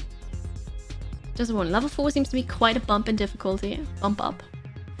 Just one. Level 4 seems to be quite a bump in difficulty. Bump up.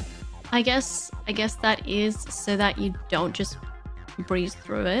 I guess that is so that you don't just breeze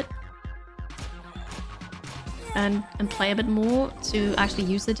through it. And play a bit more to actually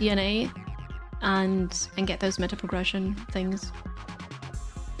use the DNA and get those meta progression things.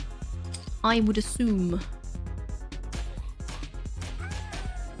 I would assume.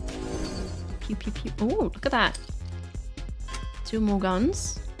 Pew pew pew. Oh, look at that. 2 more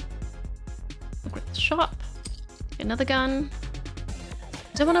guns. Look at the shop. Another gun.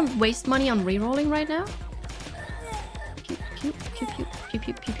 I don't want to waste money on rerolling right now. Pew pew pew pew pew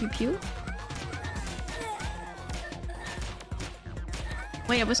pew pew pew pew.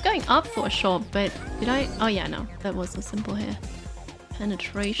 Wait, I was going up for a shop, but did I? Oh yeah, no, that was a symbol here.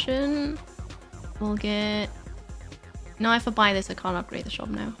 penetration. We'll get... No, if I buy this, I can't upgrade the shop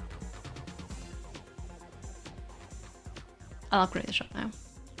now. I'll upgrade the shop now.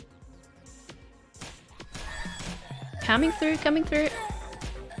 Coming through, coming through.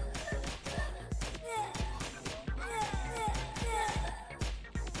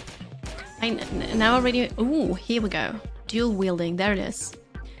 Now already... Ooh, here we go. Dual wielding, there it is.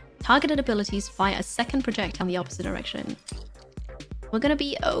 Targeted abilities fire a second projectile in the opposite direction. We're gonna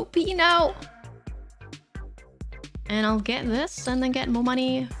be OP now. And I'll get this and then get more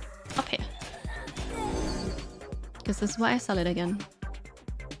money up here. Because this is why I sell it again.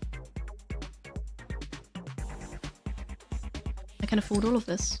 I can afford all of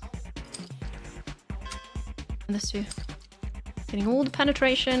this. And this too. Getting all the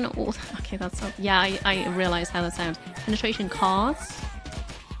penetration, all... Okay, that's not... Yeah, I realize how that sounds. Penetration cards.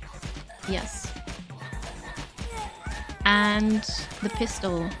 Yes. And the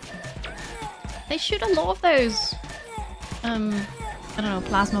pistol. They shoot a lot of those. I don't know,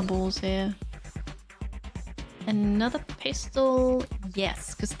 plasma balls here. Another pistol.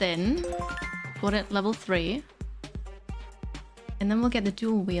 Yes, because then... Got it level 3. And then we'll get the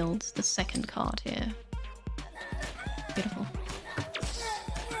dual wield, the second card here. Beautiful.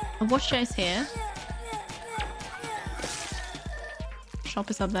 A watch chair is here. Shop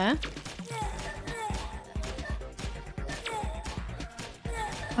is up there.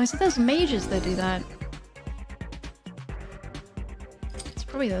 Oh, is it those mages that do that? It's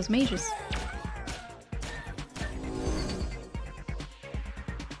probably those mages.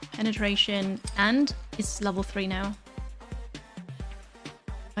 Penetration, and it's level 3 now.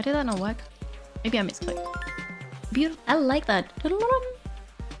 Why did that not work? Maybe I misclicked. Beautiful. I like that.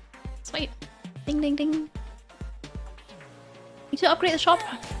 Sweet. Ding, ding, ding. Need to upgrade the shop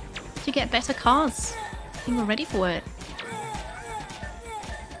to get better cards. I think we're ready for it.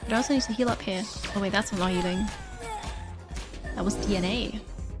 But I also need to heal up here. Oh wait, that's not healing. That was DNA.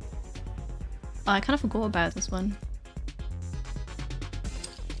 Oh, I kind of forgot about this one.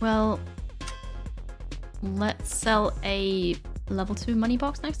 Well, let's sell a level 2 money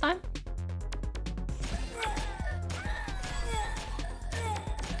box next time.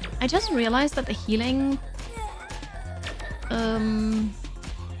 I just realized that the healing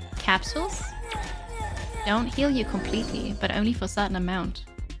capsules don't heal you completely, but only for a certain amount.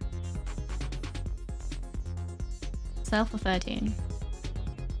 Sell for 13.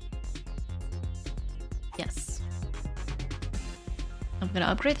 Yes. I'm gonna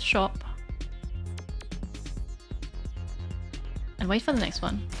upgrade the shop. And wait for the next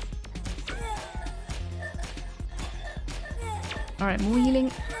one. Alright, more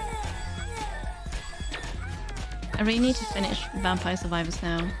healing. I really need to finish Vampire Survivors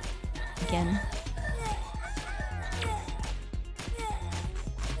now. Again.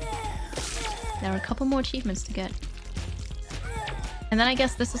 There are a couple more achievements to get. And then I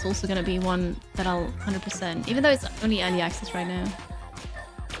guess this is also going to be one that I'll 100%, even though it's only early access right now.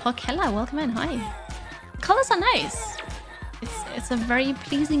 Oh, Kella, welcome in. Hi. The colors are nice. It's a very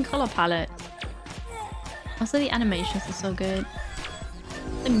pleasing color palette. Also, the animations are so good.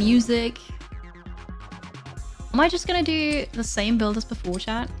 The music. Am I just gonna do the same build as before,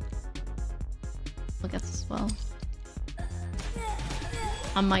 chat? I'll get this as well.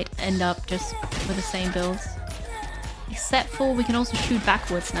 I might end up just with the same builds. Except for we can also shoot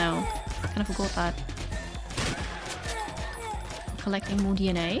backwards now. I kind of forgot that. Collecting more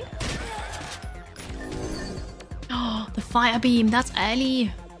DNA. Oh, the fire beam. That's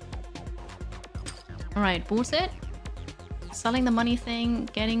early. Alright, bought it. Selling the money thing.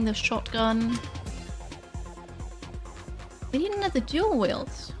 Getting the shotgun. We need another dual wield,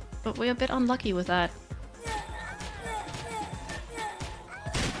 but we're a bit unlucky with that.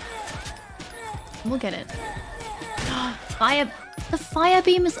 We'll get it. Fire! The fire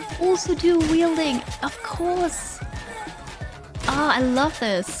beam is also dual wielding! Of course! Ah, I love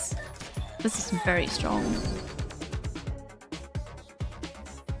this! This is very strong.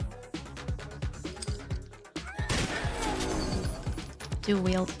 Dual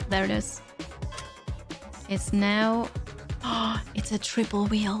wield. There it is. It's now... Oh, it's a triple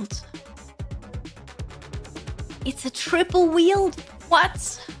wield. It's a triple wield?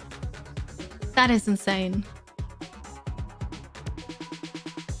 What? That is insane.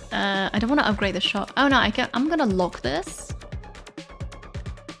 I don't want to upgrade the shop. Oh no, I'm gonna lock this.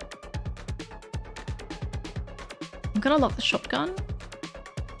 I'm gonna lock the shotgun.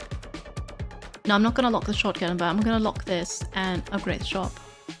 No, I'm not gonna lock the shotgun, but I'm gonna lock this and upgrade the shop.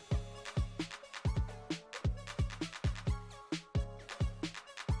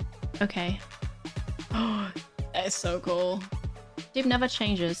 Okay. Oh, that is so cool. YouTube never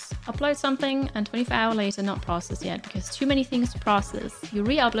changes. Upload something and 24 hours later not processed yet because too many things to process. You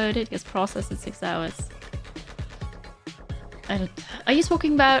re-upload it, gets processed in 6 hours. Are you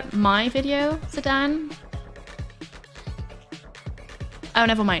talking about my video, Sedan? Oh,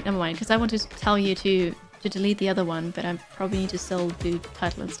 never mind, because I want to tell you to delete the other one, but I probably need to still do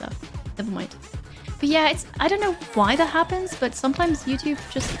title and stuff. Never mind. But yeah, I don't know why that happens, but sometimes YouTube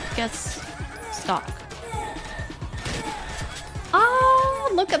just gets stuck.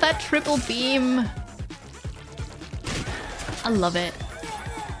 Oh, look at that triple beam. I love it.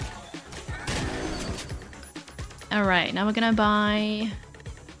 Alright, now we're gonna buy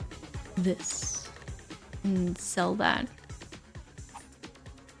this and sell that.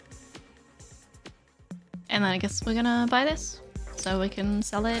 And then I guess we're gonna buy this so we can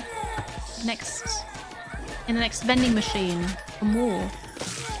sell it in the next vending machine for more.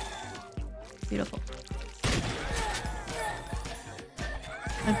 Beautiful.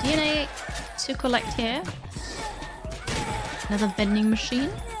 We have DNA to collect here. Another vending machine.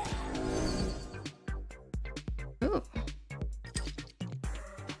 Ooh.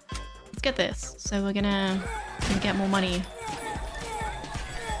 Let's get this. So we're gonna get more money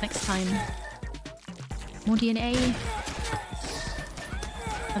next time. More DNA.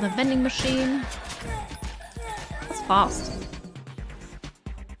 Another vending machine. That's fast.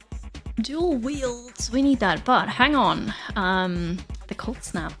 Dual wheels. We need that, but hang on. The cold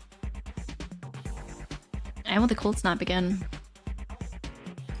snap. I want the cold snap again.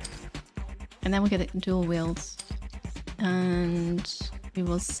 And then we'll get the dual wheels. And we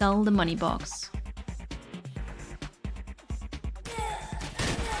will sell the money box.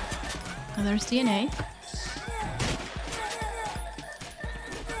 And there's DNA.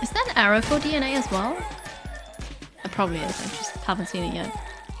 Is that an arrow for DNA as well? It probably is, I just haven't seen it yet.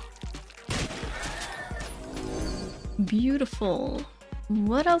 Beautiful.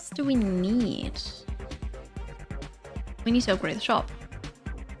 What else do we need? We need to upgrade the shop.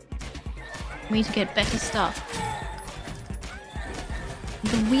 We need to get better stuff.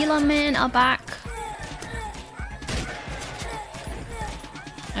 The Wheeler men are back.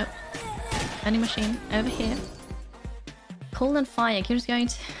 Oh. Vending machine over here. Coal and fire. Kira's going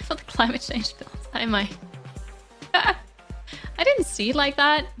to for the climate change bills. Hi, my. I didn't see it like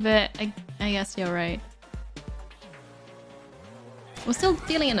that, but I guess you're right. We're still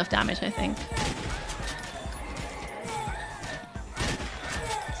dealing enough damage, I think.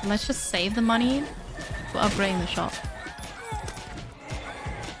 So let's just save the money for upgrading the shop.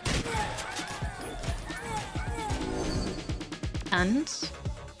 And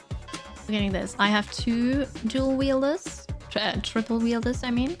we're getting this. I have 2 dual wielders, triple wielders, I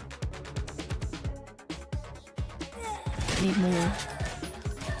mean. Need more.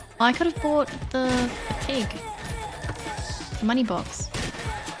 Oh, I could have bought the pig. The money box.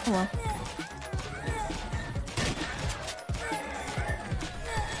 Oh well.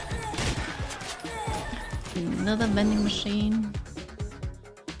 Another vending machine.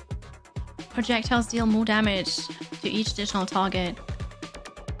 Projectiles deal more damage to each additional target.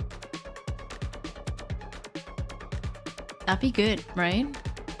 That'd be good, right?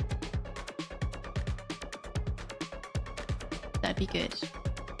 That'd be good.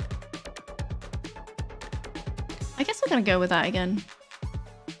 I guess we're gonna go with that again.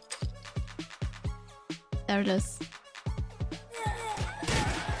 There it is.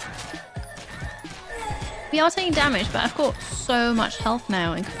 We are taking damage, but I've got so much health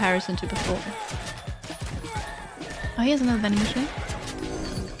now in comparison to before. Oh, here's another vending machine.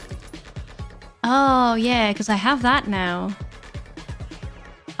 Oh, yeah, because I have that now.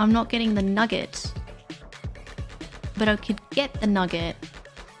 I'm not getting the nugget. But I could get the nugget.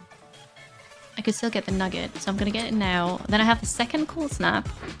 I could still get the nugget, so I'm gonna get it now. Then I have the second cold snap.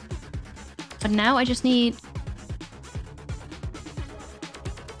 But now I just need...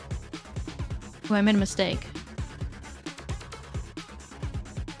 Oh, I made a mistake.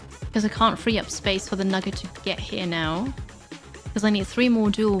 Because I can't free up space for the nugget to get here now. Because I need 3 more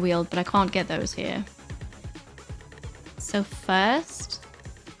dual wield, but I can't get those here. So first...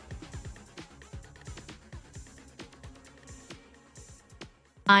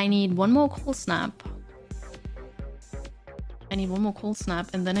 I need 1 more cold snap. I need 1 more cold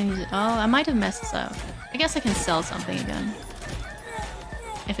snap, and then I need... Oh, I might have messed this up. I guess I can sell something again.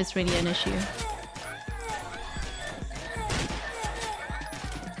 If it's really an issue.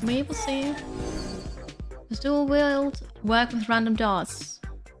 Can we able to see? Does dual wield work with random darts?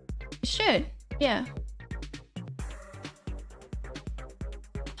 It should, yeah.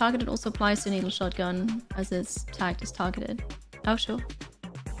 Targeted also applies to needle shotgun as it's tagged as targeted. Oh, sure.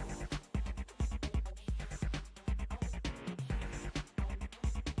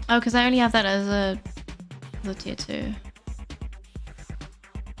 Oh, because I only have that as a tier 2.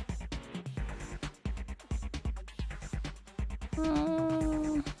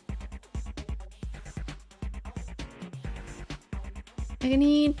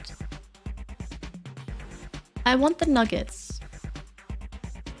 I want the nuggets.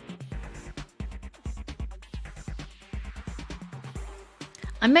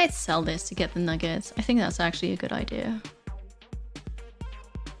 I might sell this to get the nuggets. I think that's actually a good idea.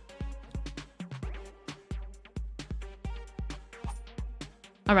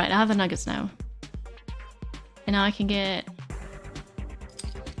 Alright, I have the nuggets now. And now I can get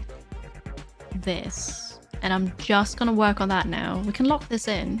this. And I'm just gonna work on that now. We can lock this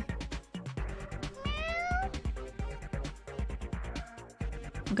in.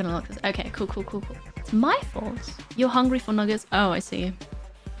 I'm gonna lock this. Okay, cool. It's my fault. You're hungry for nuggets? Oh, I see.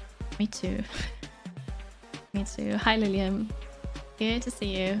 Me too. Me too. Hi, Lillian. Good to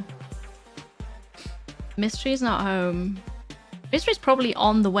see you. Mystery's not home. Mystery's probably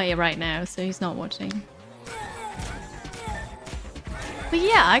on the way right now, so he's not watching. But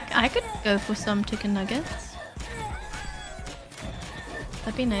yeah, I could go for some chicken nuggets.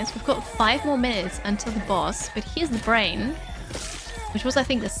 That'd be nice. We've got 5 more minutes until the boss, but here's the brain, which was, I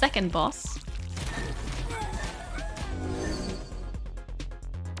think, the second boss.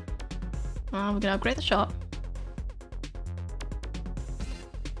 Oh, we're gonna upgrade the shop.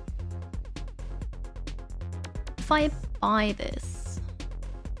 If I buy this...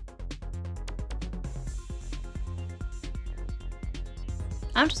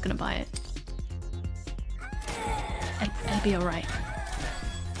 I'm just gonna buy it. It'll be alright.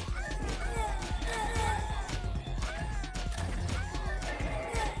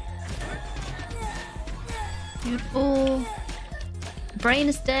 Beautiful. Brain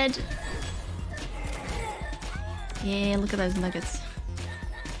is dead. Yeah, look at those nuggets.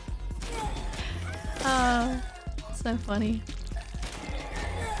 Oh, so funny.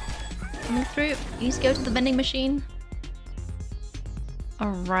 Coming through. Please go to the vending machine.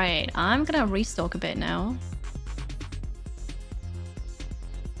 Alright, I'm gonna restock a bit now.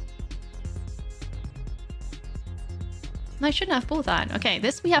 No, I shouldn't have bought that. Okay,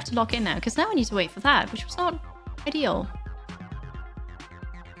 this we have to lock in now, because now I need to wait for that, which was not ideal.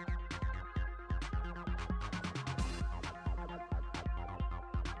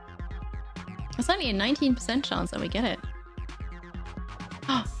 There's only a 19% chance that we get it.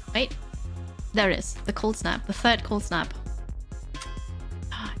 Oh, wait. There it is. The cold snap. The third cold snap.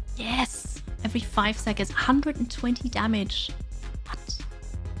 Yes! Every 5 seconds. 120 damage. What?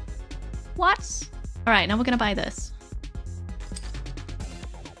 What? Alright, now we're gonna buy this.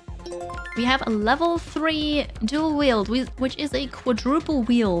 We have a level 3 dual wield, which is a quadruple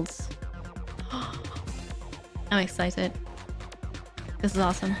wield. I'm excited. This is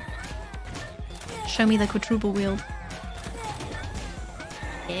awesome. Show me the quadruple wield.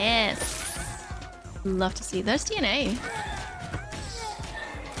 Yes. Love to see. There's DNA.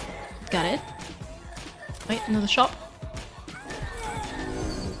 Got it. Wait, another shop.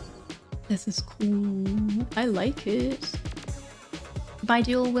 This is cool. I like it. By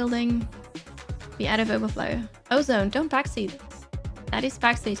dual wielding, be out of overflow. Ozone, don't backseat. That is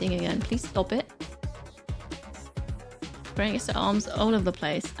backseating again. Please stop it. Bring his arms all over the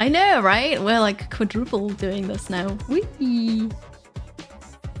place. I know, right? We're like quadruple doing this now. Whee!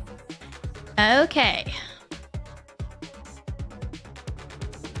 Okay.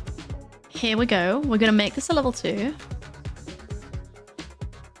 Here we go. We're gonna make this a level 2.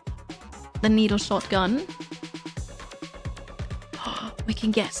 The needle shotgun. We can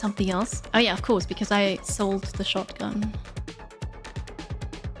get something else. Oh yeah, of course, because I sold the shotgun.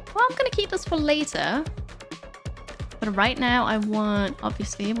 Well, I'm gonna keep this for later. But right now I want,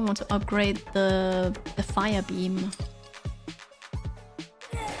 obviously, we want to upgrade the fire beam.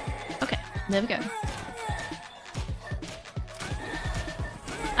 Okay, there we go.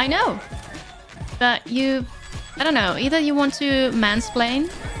 I know. But you, I don't know, either you want to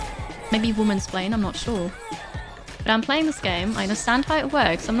mansplain, maybe womansplain, I'm not sure. But I'm playing this game, I understand how it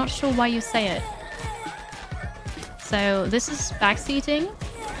works, I'm not sure why you say it. So this is backseating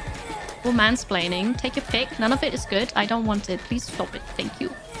or mansplaining, take your pick, none of it is good, I don't want it, please stop it, thank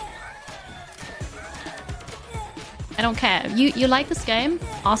you. I don't care, you like this game,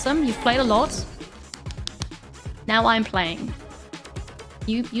 awesome, you've played a lot. Now I'm playing.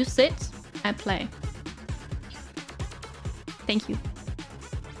 You sit, I play. Thank you.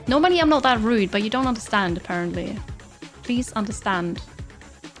 Normally I'm not that rude, but you don't understand apparently. Please understand.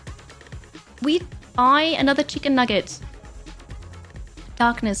 We buy another chicken nugget.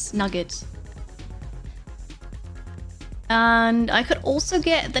 Darkness nugget. And I could also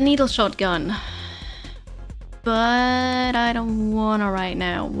get the needle shotgun. But I don't wanna right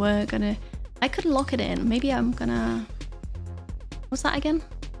now. We're gonna... I could lock it in. Maybe I'm gonna... What's that again?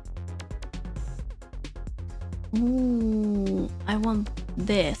 Ooh, I want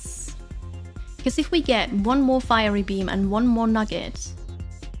this. Because if we get one more fiery beam and one more nugget,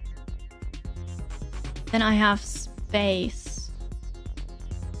 then I have space.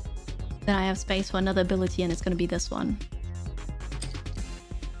 Then I have space for another ability, and it's gonna be this one.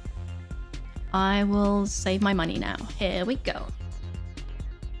 I will save my money now. Here we go.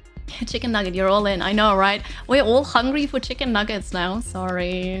 Chicken nugget, you're all in. I know, right? We're all hungry for chicken nuggets now.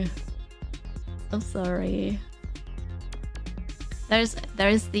 Sorry. So sorry. There's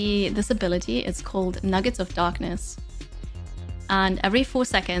this ability. It's called Nuggets of Darkness. And every 4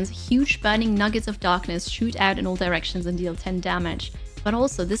 seconds, huge burning nuggets of darkness shoot out in all directions and deal 10 damage. But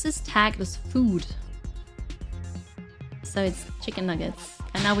also, this is tagged as food. So it's chicken nuggets.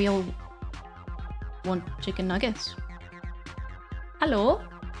 And now we all want chicken nuggets. Hello?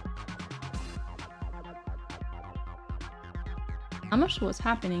 I'm not sure what's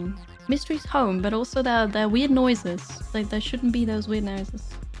happening. Mystery's home, but also there are weird noises. Like, there shouldn't be those weird noises.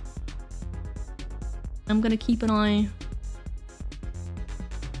 I'm gonna keep an eye.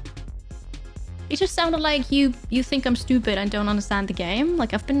 It just sounded like you think I'm stupid and don't understand the game.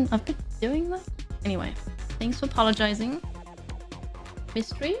 Like, I've been doing that. Anyway, thanks for apologizing.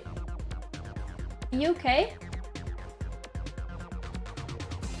 Mystery? Are you okay?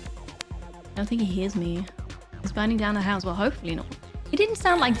 I don't think he hears me. He's burning down the house. Well, hopefully not. It didn't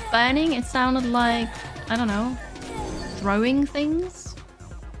sound like burning. It sounded like, I don't know, throwing things.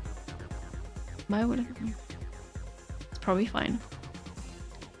 Why would it? It's probably fine.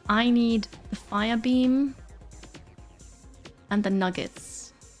 I need the fire beam and the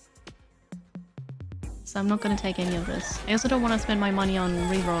nuggets. So I'm not going to take any of this. I also don't want to spend my money on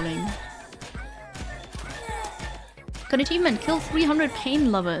re-rolling. Good achievement. Kill 300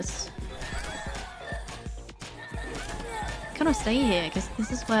 pain lovers. I'm gonna stay here because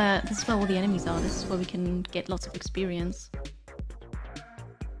this is where all the enemies are. This is where we can get lots of experience.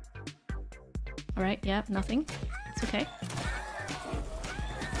 All right, yeah, nothing. It's okay.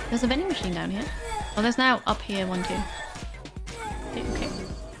 There's a vending machine down here. Oh, there's now up here one too. Okay.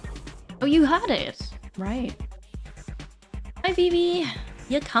 Oh, you had it. Right. Hi, Vivi.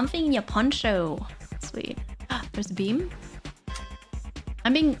 You're comfy in your poncho. Sweet. There's a beam.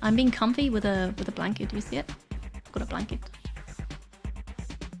 I'm being comfy with a blanket. Do you see it? I've got a blanket.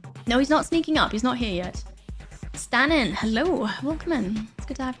 No, he's not sneaking up. He's not here yet. Stanin, hello. Welcome in. It's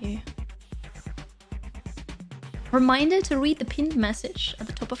good to have you. Reminder to read the pinned message at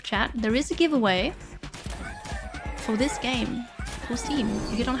the top of chat. There is a giveaway for this game for Steam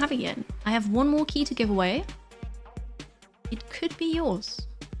if you don't have it yet. I have one more key to give away. It could be yours.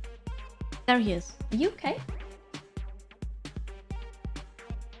 There he is. Are you okay?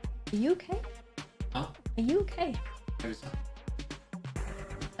 Are you okay? Huh? Are you okay? Where's that?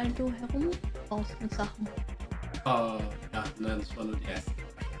 Du herum brauchst mit Sachen. Ja, nein, das war nur die erste.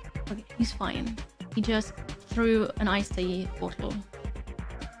 Okay, he's fine. He just threw an iced tea bottle.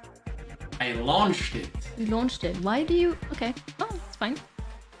 I launched it. You launched it. Why do you... Okay. Oh, it's fine.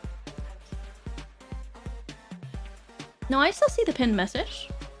 No, I still see the pinned message.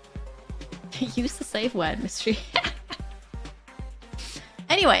 Use the safe word, Mystery.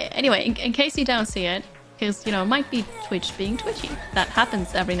 Anyway, in case you don't see it, because, you know, it might be Twitch being twitchy. That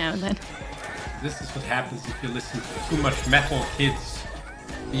happens every now and then. This is what happens if you listen to too much metal, kids.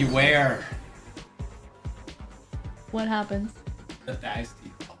 Beware. What happens? That the iced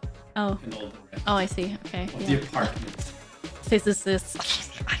tea pop. Oh. And all the rest. Oh, I see. Okay. Of Yeah. the apartment. This is this.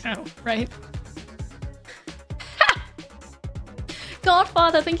 I know, right?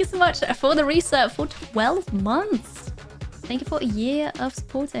 Godfather, thank you so much for the reset for 12 months. Thank you for a year of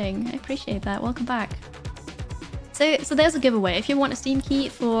supporting. I appreciate that. Welcome back. So there's a giveaway. If you want a Steam key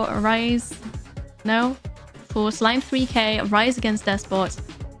for Rise... No? For Slime 3K, Rise Against Despot,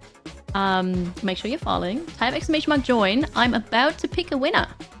 make sure you're following. Type ! join. I'm about to pick a winner.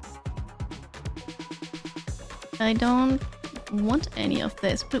 I don't want any of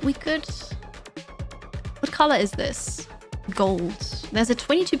this, but we could... What color is this? Gold. There's a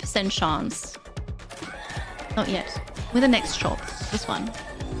 22% chance. Not yet. With the next shop. This one.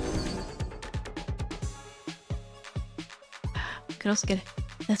 Could also get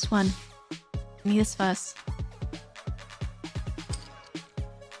this one. Give me this first.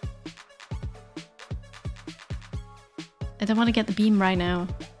 I don't want to get the beam right now.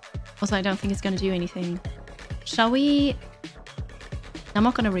 Also, I don't think it's going to do anything. Shall we... I'm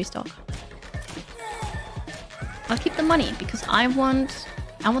not going to restock. I'll keep the money because I want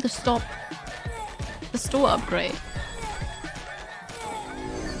to stop the store upgrade.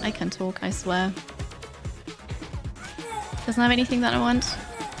 I can talk, I swear. Doesn't have anything that I want.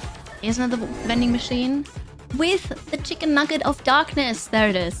 Here's another vending machine with the chicken nugget of darkness. There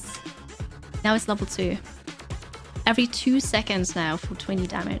it is. Now it's level 2. Every 2 seconds now for 20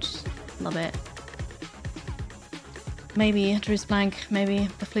 damage. Love it. Maybe Drew's blank. Maybe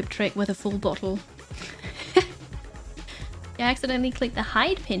the flip trick with a full bottle. I accidentally clicked the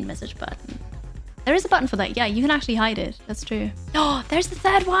hide pin message button. There is a button for that. Yeah, you can actually hide it. That's true. Oh, there's the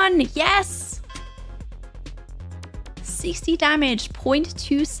third one. Yes. 60 damage,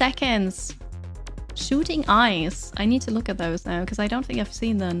 0.2 seconds. Shooting eyes. I need to look at those now because I don't think I've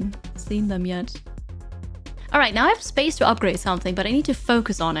seen them yet. All right, now I have space to upgrade something, but I need to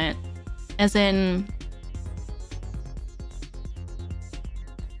focus on it. As in,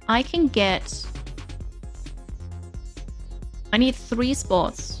 I can get... I need 3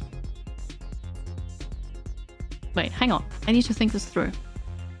 spots. Wait, hang on. I need to think this through.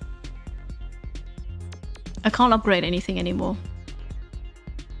 I can't upgrade anything anymore.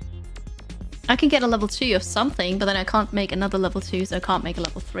 I can get a level 2 of something, but then I can't make another level 2, so I can't make a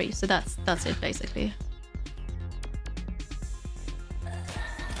level 3. So that's it, basically.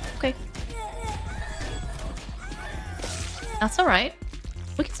 Okay. That's alright.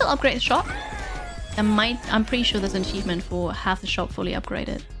 We can still upgrade the shop. I'm pretty sure there's an achievement for half the shop fully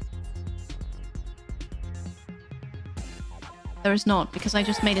upgraded. There is not, because I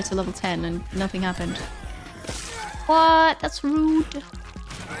just made it to level 10 and nothing happened. What? That's rude.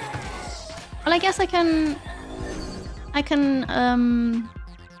 Well, I guess I can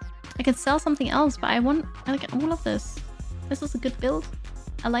sell something else, but I like all of this. This is a good build.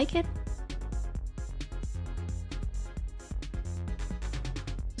 I like it.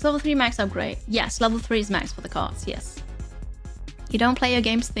 Is level 3 max upgrade? Yes, level 3 is max for the cards, yes. You don't play your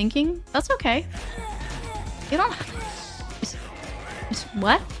games thinking? That's okay. You don't...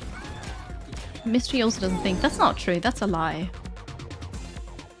 What? Mystery also doesn't think. That's not true. That's a lie.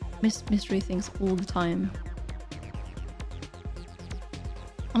 Mystery thinks all the time.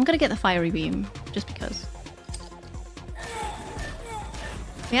 I'm gonna get the fiery beam, just because.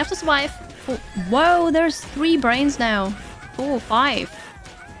 We have to survive. Whoa, there's 3 brains now. 4, 5.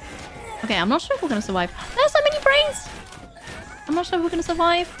 Okay, I'm not sure if we're gonna survive. There's so many brains! I'm not sure if we're gonna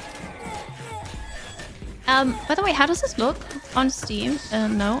survive. By the way, how does this look on Steam?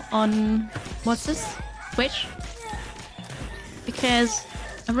 No, on... What's this? Twitch? Because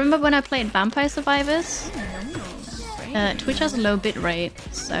I remember when I played Vampire Survivors, Twitch has a low bitrate,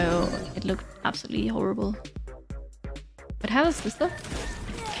 so it looked absolutely horrible. But how does this look?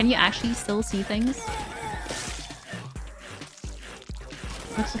 Can you actually still see things?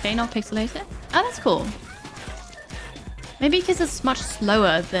 Looks okay, not pixelated. Oh, that's cool. Maybe because it's much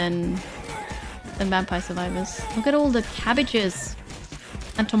slower than Vampire Survivors. Look at all the cabbages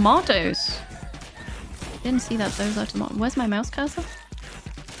and tomatoes. Didn't see that those are tomatoes. Where's my mouse cursor?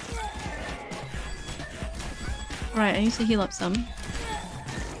 Right, I need to heal up some.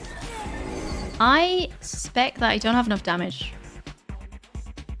 I suspect that I don't have enough damage.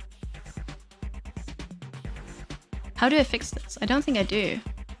 How do I fix this? I don't think I do.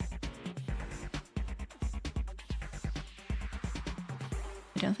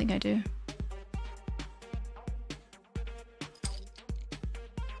 I don't think I do.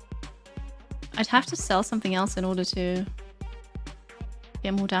 I'd have to sell something else in order to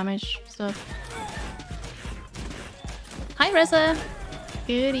get more damage stuff. Hi Reza!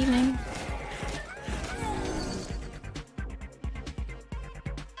 Good evening.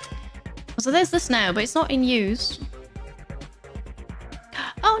 So there's this now, but it's not in use.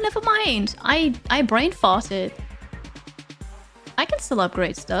 Oh, never mind! I brain farted. I can still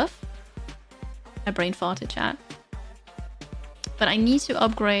upgrade stuff. I brain farted, chat. But I need to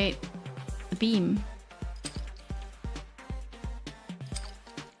upgrade the beam.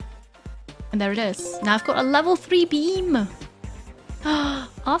 And there it is. Now I've got a level 3 beam.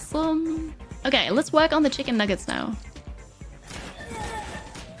 Awesome. Okay, let's work on the chicken nuggets now.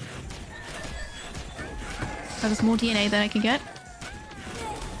 So there's more DNA than I can get.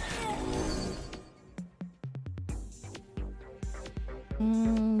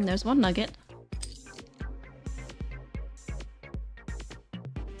 There's 1 nugget.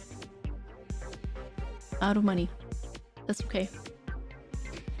 Out of money. That's okay.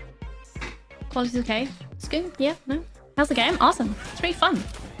 Quality's okay. It's good. Yeah, no. How's the game? Awesome. It's very fun.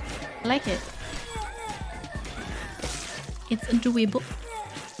 I like it. It's enjoyable.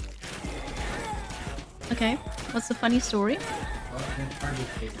 Okay. What's the funny story?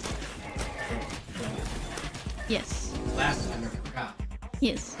 Yes. Last time I forgot.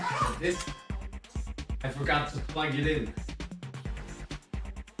 Yes. This, I forgot to plug it in.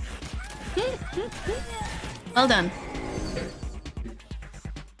 Well done.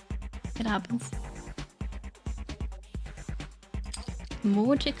 It happens.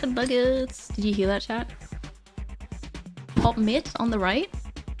 More chicken nuggets. Did you hear that, chat? Pop mid on the right.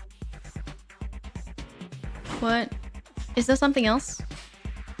 What? Is there something else?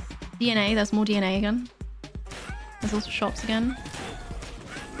 DNA. There's more DNA again. There's also shops again.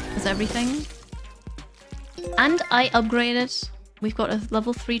 There's everything. And I upgraded. We've got a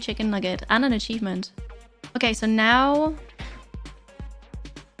level 3 chicken nugget and an achievement. Okay, so now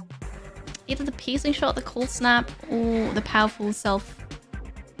either the piercing shot, the cold snap, or the powerful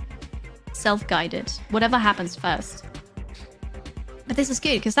self-guided. Whatever happens first. But this is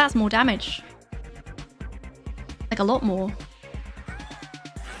good because that's more damage. Like a lot more.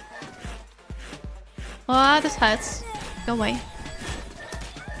 Oh, this hurts. Go away.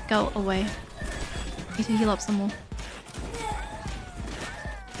 Go away. Need to heal up some more.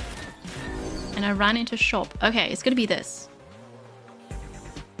 And I ran into shop. Okay, it's gonna be this.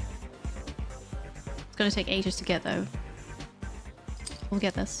 It's gonna take ages to get though. We'll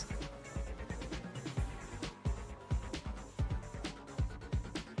get this.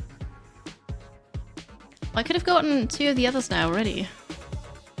 I could have gotten 2 of the others now already.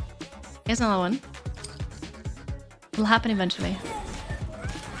 Here's another one. It'll happen eventually.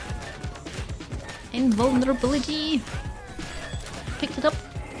 Invulnerability. Picked it up.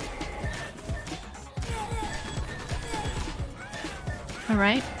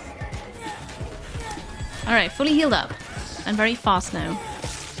 Alright. Alright, fully healed up. And very fast now.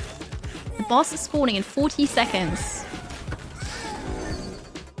 The boss is spawning in 40 seconds.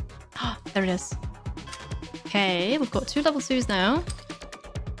 There it is. Okay, we've got 2 level 2s now.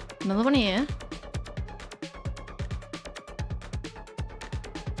 Another one here.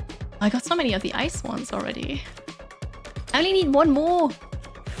 I got so many of the ice ones already. I only need 1 more.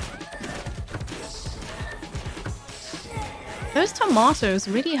 Those tomatoes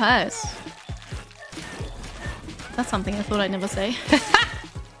really hurt. That's something I thought I'd never say.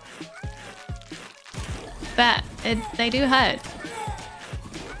 But they do hurt.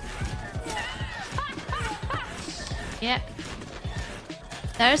 Yep.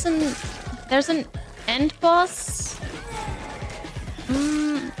 There's an end boss.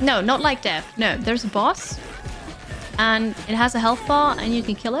 No, not like death. No, there's a boss. And it has a health bar and you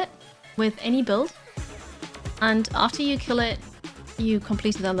can kill it with any build. And after you kill it, you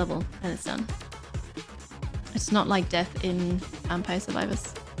completed that level and it's done. It's not like death in Vampire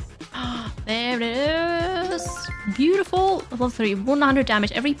Survivors. There it is. Beautiful. Level 3, 100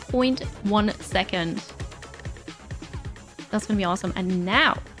 damage every 0.1 second. That's gonna be awesome. And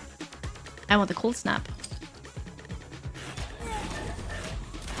now, I want the cold snap.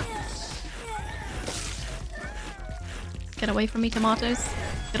 Get away from me, tomatoes.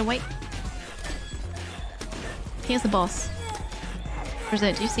 Get away. Here's the boss. Where's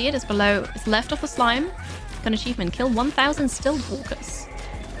it? Do you see it? It's below. It's left of the slime. Got an achievement. Kill 1,000 still walkers.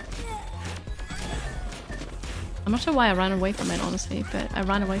 I'm not sure why I ran away from it, honestly, but I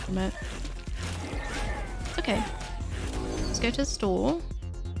ran away from it. It's okay. Let's go to the store.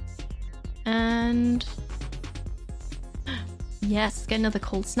 And... yes, get another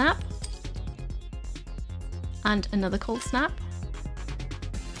cold snap. And another cold snap.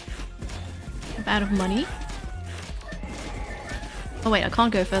 I'm out of money. Oh wait, I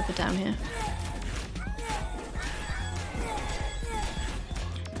can't go further down here.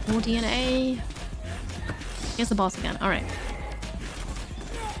 More DNA. Here's the boss again. Alright.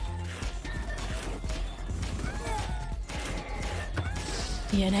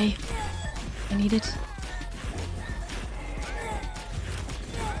 DNA. I need it.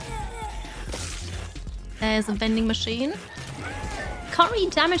 There's a vending machine. Can't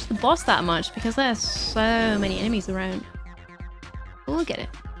really damage the boss that much because there's so many enemies around. We'll get it.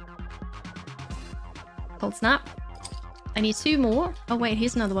 Cold snap. I need 2 more. Oh wait,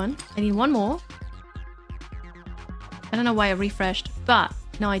 here's another one. I need 1 more. I don't know why I refreshed, but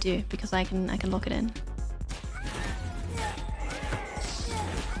no, I do because I can lock it in.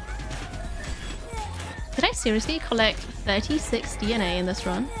 Did I seriously collect 36 DNA in this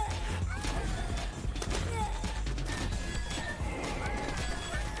run?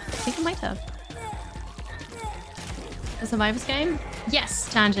 I think I might have. A Survivors game? Yes,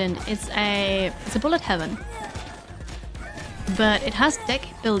 Tangent. It's a bullet heaven. But it has deck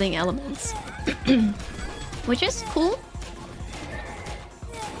building elements. Which is cool.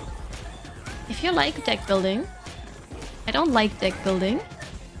 If you like deck building. I don't like deck building.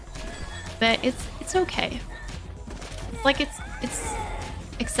 But it's okay. Like, it's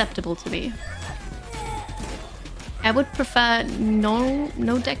acceptable to me. I would prefer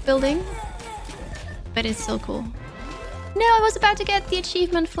no deck building, but it's still cool. No, I was about to get the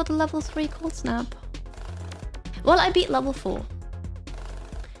achievement for the level 3 Cold Snap. Well, I beat level 4.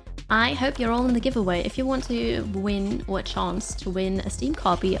 I hope you're all in the giveaway. If you want to win, or a chance to win, a Steam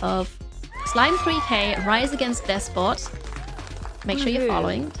copy of Slime 3K Rise Against Despot, make sure you're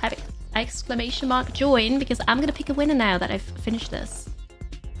following. Type exclamation mark join, because I'm gonna pick a winner now that I've finished this.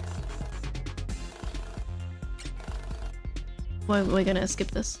 We're gonna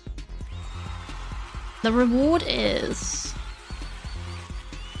skip this. The reward is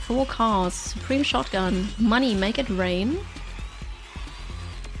 4 cars, Supreme Shotgun, money, make it rain.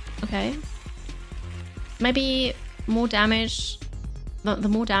 Okay. Maybe more damage. The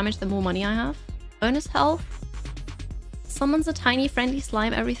more damage, the more money I have. Bonus health. Summons a tiny friendly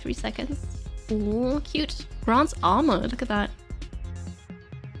slime every 3 seconds. Ooh, cute. Grants armor, look at that.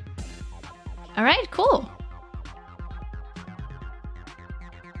 Alright, cool.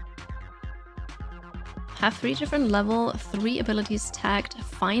 Have 3 different level 3 abilities tagged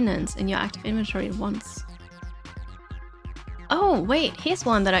finance in your active inventory at once. Oh, wait, here's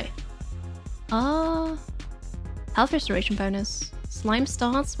one that health restoration bonus. Slime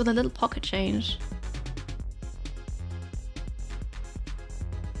starts with a little pocket change.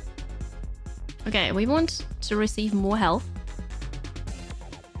 Okay, we want to receive more health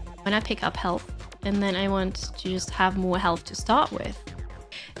when I pick up health, and then I want to just have more health to start with.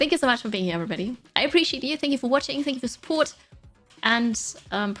 Thank you so much for being here, everybody. I appreciate you. Thank you for watching. Thank you for support and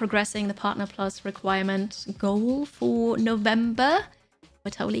progressing the Partner Plus requirement goal for November. We're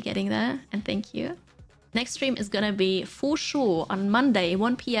totally getting there, and thank you. Next stream is gonna be for sure on Monday,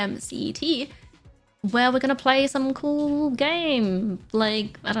 1 PM CET, where we're gonna play some cool game,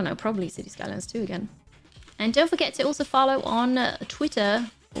 like, I don't know, probably City Skylines 2 again. And don't forget to also follow on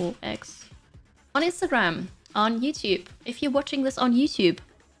Twitter, or X, on Instagram, on YouTube. If you're watching this on YouTube,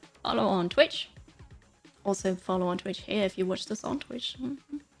 follow on Twitch. Also follow on Twitch here if you watch this on Twitch.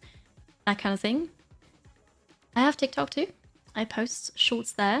 That kind of thing. I have TikTok too. I post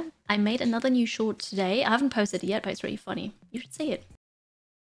shorts there. I made another new short today. I haven't posted it yet, but it's really funny. You should see it.